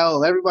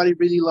smile. Everybody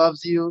really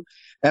loves you.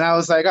 And I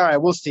was like, all right,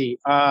 we'll see.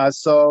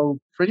 So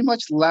pretty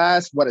much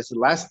last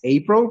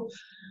April,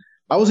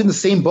 I was in the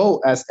same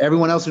boat as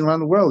everyone else around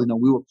the world.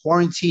 We were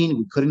quarantined.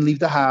 We couldn't leave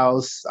the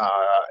house.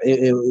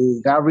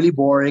 It got really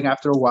boring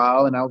after a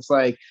while. And I was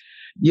like,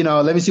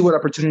 let me see what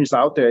opportunities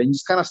are out there. And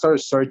just kind of started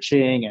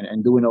searching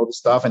and doing all the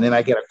stuff. And then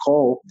I get a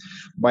call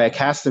by a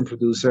casting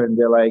producer, and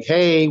they're like,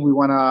 hey, we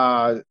want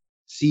to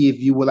see if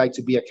you would like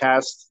to be a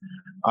cast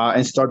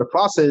and start the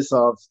process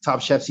of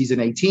Top Chef season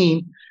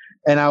 18.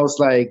 And I was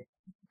like,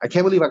 I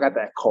can't believe I got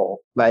that call.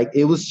 Like,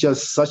 it was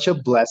just such a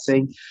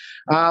blessing.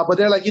 But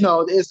they're like,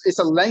 it's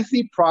a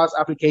lengthy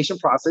application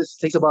process.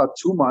 It takes about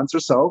 2 months or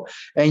so,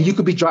 and you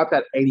could be dropped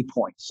at 80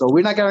 points. So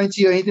we're not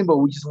guaranteeing you anything, but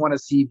we just want to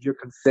see if you're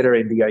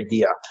considering the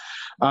idea.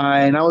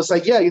 And I was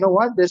like, yeah, you know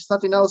what? There's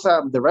nothing else.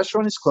 The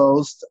restaurant is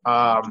closed.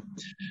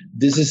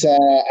 This is, I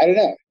don't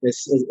know.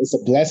 It's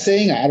a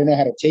blessing. I don't know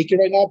how to take it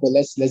right now, but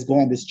let's go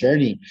on this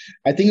journey.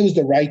 I think it was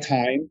the right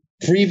time.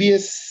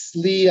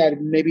 Previously, I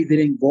maybe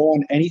didn't go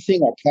on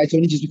anything or apply to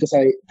anything just because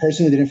I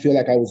personally didn't feel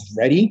like I was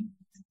ready.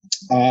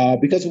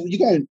 Because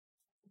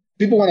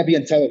people want to be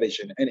on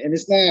television, and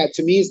it's not,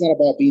 to me, it's not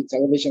about being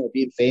television or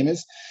being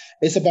famous.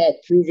 It's about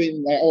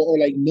proving or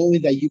like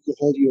knowing that you could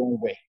hold your own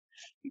weight.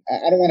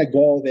 I don't want to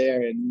go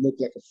there and look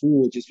like a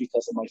fool just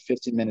because of my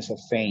 15 minutes of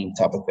fame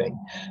type of thing.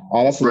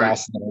 That's the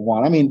last thing I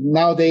want. I mean,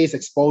 nowadays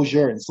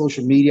exposure and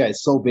social media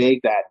is so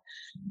big that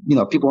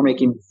people are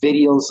making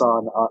videos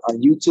on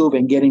YouTube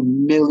and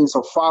getting millions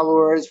of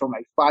followers from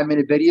like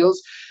 5-minute videos,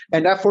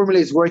 and that formula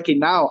is working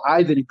now.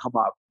 I didn't come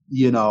up,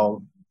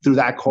 through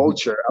that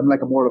culture. I'm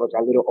like more of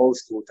a little old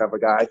school type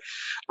of guy.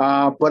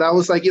 But I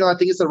was like, I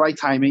think it's the right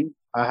timing.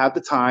 I have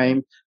the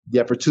time. The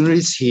opportunity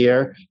is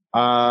here.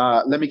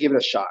 Let me give it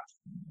a shot.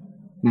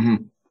 Mm-hmm.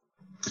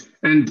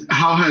 And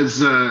how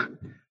has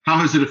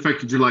it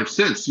affected your life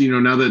since?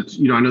 Now that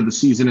I know the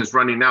season is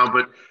running now,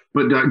 but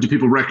do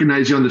people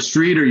recognize you on the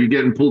street? Are you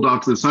getting pulled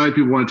off to the side?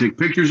 People want to take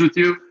pictures with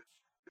you?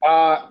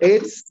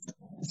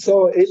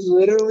 It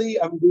literally,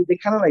 they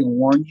kind of like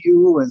warn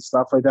you and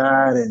stuff like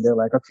that. And they're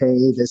like,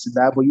 okay, this and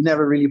that, but you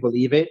never really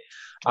believe it.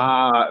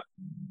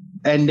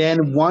 And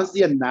then once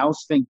the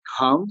announcement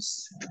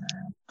comes,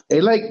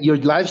 your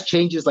life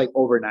changes like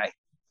overnight,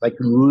 like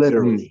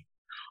literally.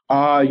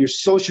 Your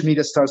social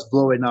media starts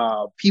blowing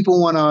up.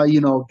 People want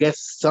to, get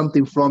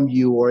something from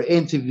you or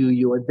interview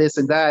you or this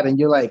and that. And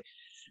you're like,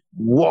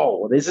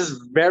 whoa, this is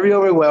very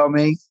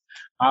overwhelming.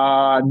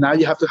 Now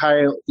you have to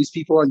hire these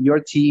people on your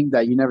team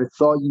that you never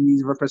thought you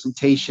needed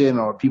representation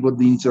or people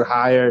you need to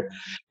hire.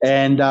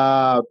 And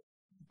I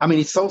mean,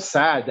 it's so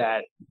sad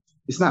that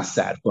it's not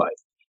sad, but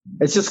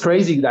it's just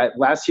crazy that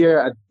last year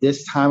at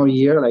this time of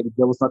year, like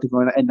there was nothing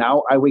going on. And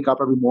now I wake up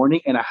every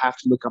morning and I have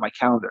to look at my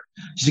calendar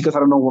just because I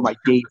don't know what my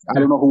date, I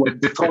don't know who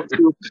to talk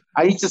to.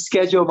 I need to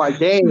schedule my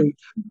day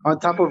on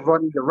top of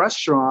running the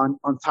restaurant,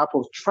 on top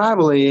of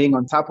traveling,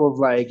 on top of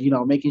like, you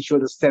know, making sure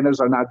the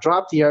standards are not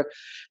dropped here.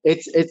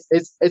 It's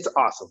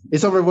awesome.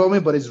 It's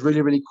overwhelming, but it's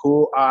really, really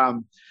cool.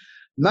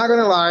 Not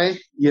gonna lie,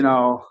 you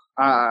know,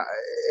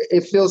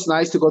 it feels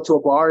nice to go to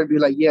a bar and be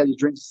like, yeah, you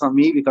drink this on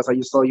me because I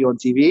just saw you on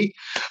TV.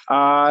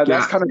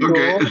 That's kind of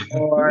cool.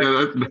 Or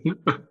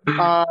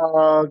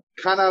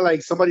kind of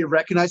like somebody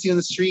recognizing you on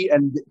the street,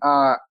 and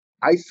I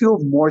feel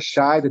more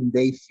shy than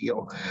they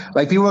feel.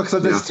 Like people are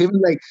sometimes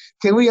timid, like,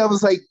 can we? I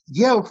was like,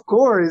 yeah, of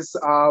course.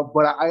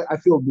 But I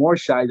feel more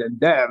shy than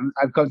them.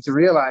 I've come to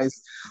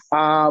realize.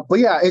 But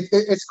yeah,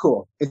 it's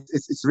cool.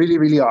 It's really,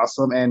 really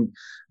awesome. And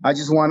I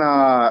just want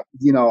to,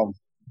 you know,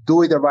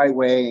 do it the right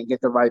way and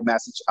get the right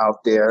message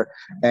out there,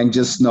 and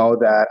just know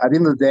that at the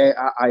end of the day,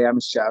 I am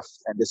a chef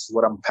and this is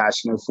what I'm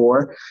passionate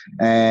for.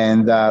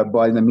 And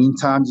but in the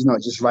meantime, you know,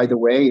 just ride the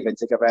wave and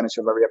take advantage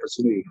of every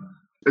opportunity.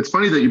 It's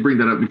funny that you bring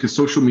that up because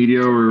social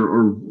media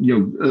or you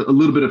know, a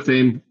little bit of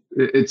fame,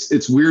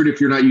 it's weird if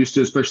you're not used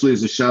to, especially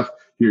as a chef.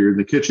 You're in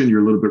the kitchen,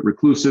 you're a little bit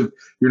reclusive,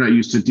 you're not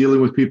used to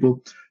dealing with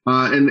people.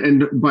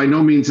 And by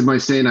no means am I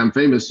saying I'm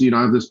famous. You know,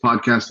 I have this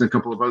podcast and a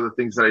couple of other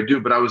things that I do,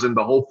 but I was in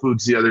the Whole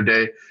Foods the other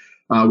day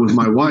with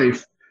my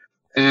wife,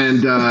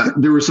 and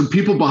there were some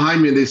people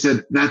behind me, and they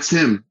said, "That's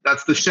him.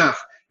 That's the chef."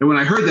 And when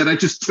I heard that, I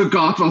just took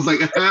off. I was like,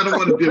 "I don't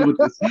want to deal with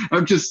this."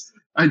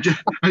 I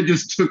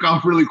just took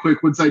off really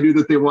quick once I knew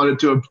that they wanted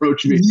to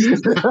approach me.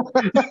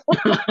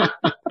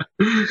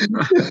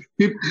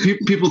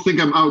 People think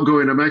I'm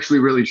outgoing. I'm actually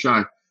really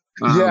shy.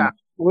 Yeah,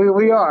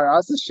 we are.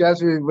 Us as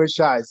chefs, we're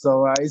shy,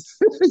 so it's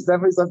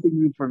definitely something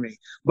new for me.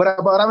 But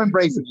I'm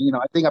embracing it. You know,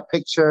 I think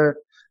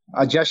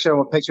a gesture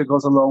or a picture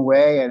goes a long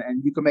way, and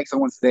you can make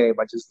someone's day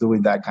by just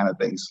doing that kind of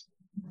things.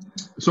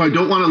 So I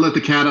don't want to let the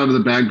cat out of the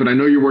bag, but I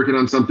know you're working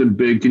on something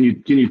big. Can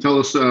you tell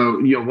us,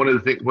 you know, one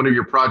of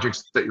your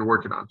projects that you're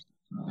working on?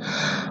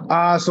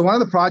 So one of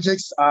the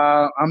projects,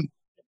 I'm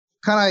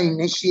kind of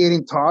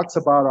initiating talks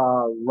about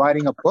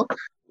writing a book.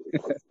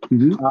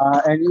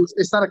 And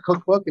it's not a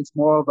cookbook. It's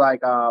more of like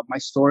my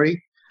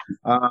story.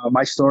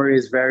 My story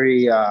is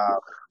very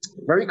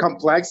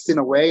complex in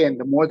a way, and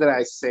the more that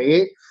I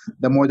say it,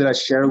 the more that I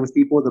share it with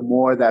people, the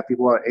more that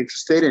people are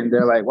interested, and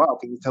they're like, wow,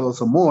 can you tell us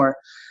some more?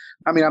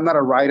 I mean, I'm not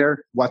a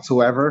writer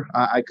whatsoever.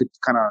 I could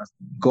kind of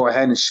go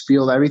ahead and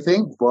spiel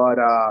everything, but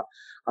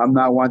I'm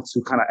not one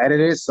to kind of edit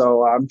it.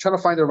 So I'm trying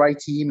to find the right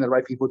team, the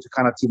right people to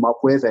kind of team up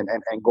with and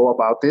go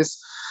about this.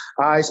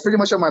 It's pretty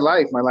much of my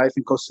life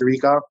in Costa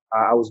Rica.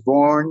 I was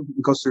born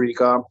in Costa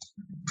Rica,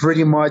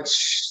 pretty much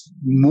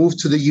moved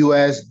to the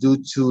U.S. due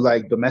to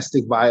like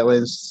domestic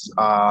violence,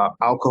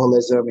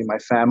 alcoholism in my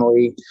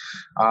family.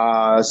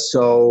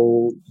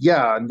 So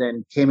yeah, and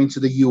then came into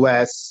the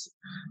U.S.,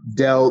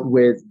 dealt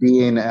with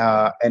being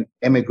an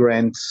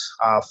immigrant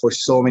for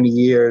so many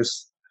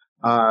years.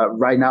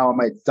 Right now, I'm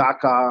a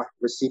DACA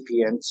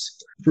recipient.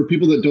 For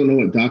people that don't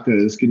know what DACA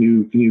is, can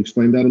you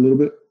explain that a little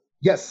bit?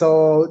 Yes.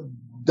 So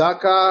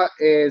DACA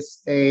is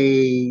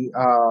the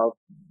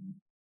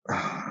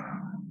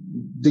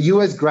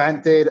U.S.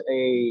 granted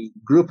a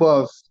group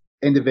of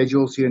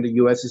individuals here in the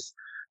U.S.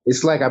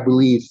 It's like, I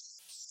believe,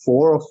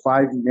 4 or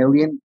 5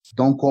 million.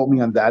 Don't quote me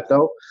on that,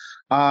 though.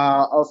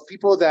 Of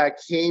people that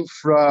came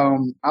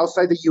from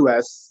outside the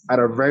U.S. at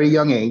a very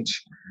young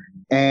age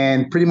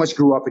and pretty much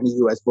grew up in the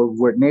U.S., but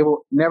were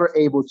never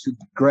able to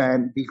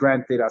be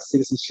granted a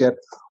citizenship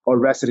or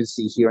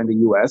residency here in the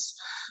U.S.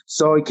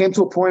 So it came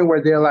to a point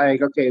where they're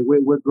like, okay,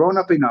 we're grown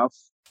up enough,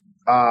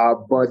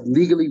 but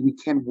legally we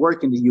can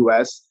work in the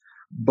U.S.,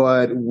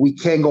 but we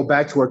can't go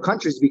back to our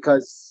countries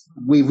because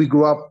we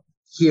grew up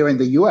here in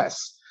the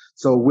U.S.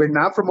 So we're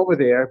not from over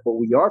there, but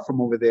we are from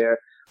over there.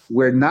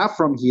 We're not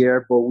from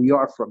here, but we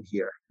are from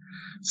here.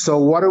 So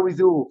what do we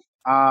do?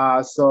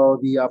 So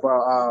the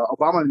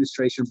Obama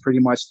administration pretty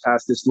much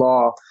passed this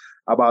law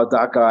about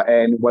DACA,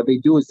 and what they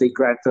do is they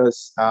grant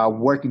us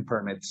working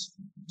permits.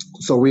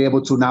 So we're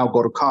able to now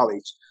go to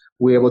college.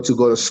 We're able to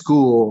go to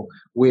school.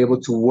 We're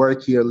able to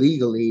work here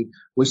legally,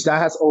 which that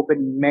has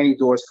opened many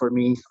doors for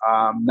me.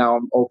 Now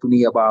I'm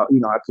openly about,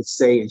 I could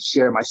say and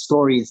share my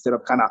story instead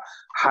of kind of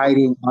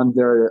hiding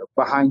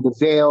behind the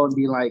veil and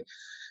being like,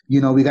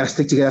 we got to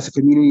stick together as a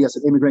community, as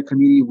an immigrant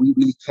community. We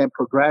really can't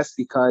progress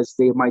because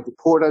they might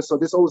deport us. So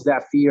there's always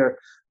that fear,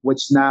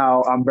 which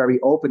now I'm very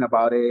open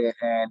about it.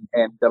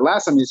 And the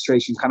last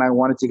administration kind of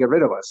wanted to get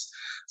rid of us.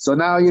 So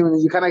now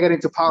you kind of get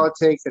into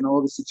politics and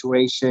all the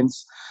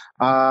situations.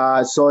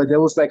 So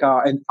there was like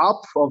an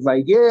up of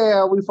like,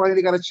 yeah, we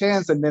finally got a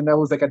chance. And then there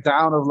was like a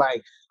down of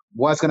like,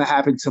 what's going to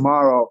happen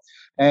tomorrow?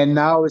 And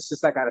now it's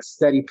just like at a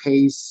steady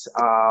pace,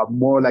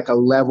 more like a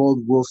level.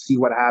 We'll see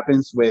what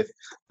happens with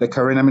the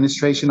current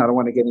administration. I don't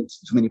want to get into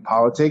too many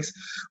politics,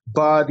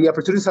 but the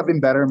opportunities have been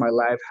better. My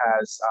life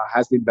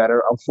has been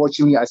better.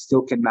 Unfortunately, I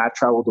still cannot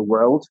travel the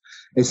world.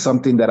 It's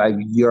something that I've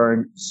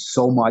yearned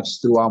so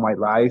much throughout my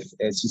life.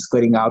 It's just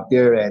getting out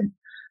there, and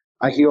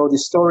I hear all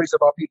these stories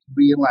about people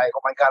being like,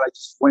 oh my God, I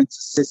just went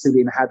to Sicily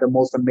and had the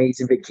most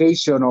amazing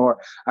vacation, or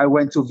I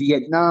went to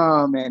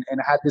Vietnam and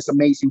had this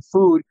amazing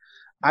food.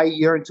 I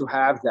yearn to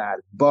have that.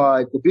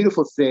 But the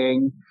beautiful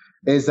thing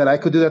is that I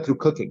could do that through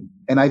cooking.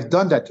 And I've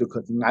done that through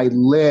cooking. I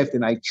lived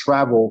and I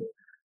traveled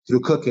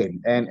through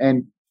cooking.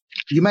 And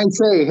you might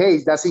say, hey,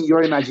 that's in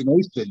your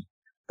imagination.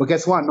 But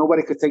guess what?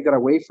 Nobody could take that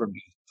away from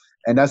me.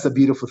 And that's the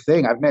beautiful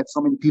thing. I've met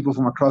so many people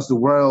from across the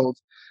world.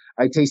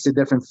 I tasted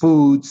different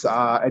foods.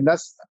 And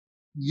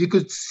you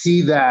could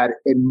see that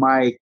in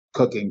my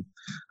cooking.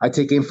 I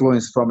take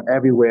influence from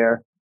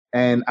everywhere.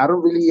 And I'm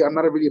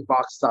not a really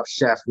boxed up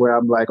chef where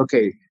I'm like,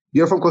 okay,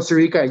 you're from Costa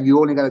Rica and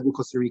you only got to do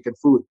Costa Rican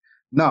food.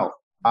 No,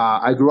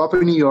 I grew up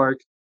in New York.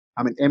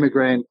 I'm an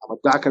immigrant. I'm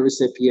a DACA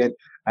recipient,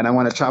 and I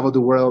want to travel the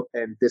world.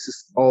 And this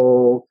is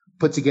all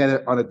put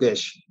together on a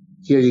dish.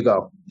 Here you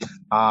go.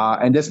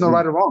 And there's no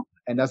right or wrong.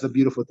 And that's a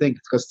beautiful thing,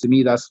 because to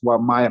me, that's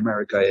what my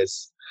America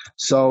is.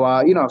 So,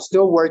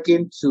 still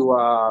working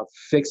to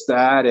fix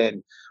that,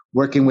 and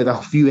working with a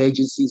few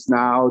agencies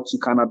now to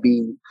kind of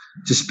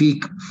to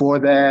speak for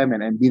them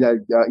and be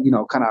that,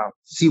 kind of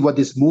see what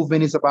this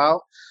movement is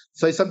about.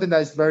 So it's something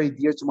that is very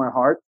dear to my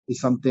heart. It's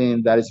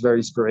something that is very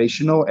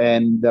inspirational,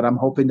 and that I'm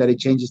hoping that it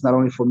changes not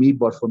only for me,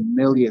 but for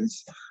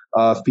millions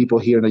of people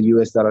here in the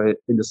U.S. that are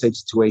in the same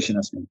situation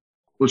as me.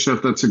 Well,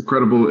 Chef, that's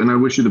incredible, and I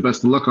wish you the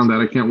best of luck on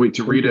that. I can't wait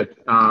to read it.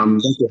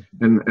 Thank you.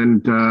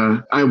 And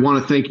I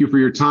want to thank you for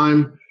your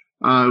time.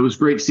 It was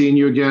great seeing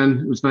you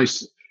again. It was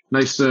nice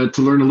to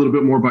learn a little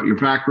bit more about your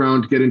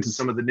background, get into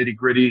some of the nitty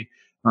gritty.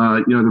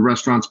 The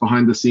restaurants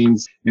behind the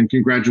scenes, and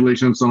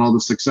congratulations on all the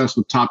success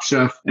with Top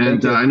Chef.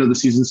 And I know the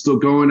season's still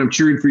going. I'm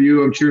cheering for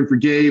you. I'm cheering for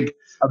Gabe.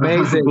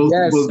 Amazing.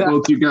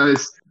 both you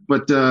guys.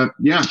 But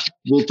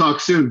we'll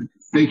talk soon.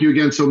 Thank you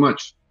again so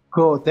much.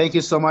 Cool. Thank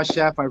you so much,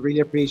 Chef. I really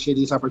appreciate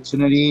this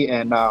opportunity,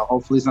 and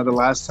hopefully it's not the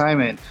last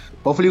time. And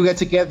hopefully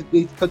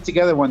we cook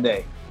together one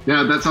day.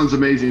 Yeah, that sounds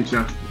amazing,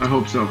 Chef. I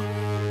hope so.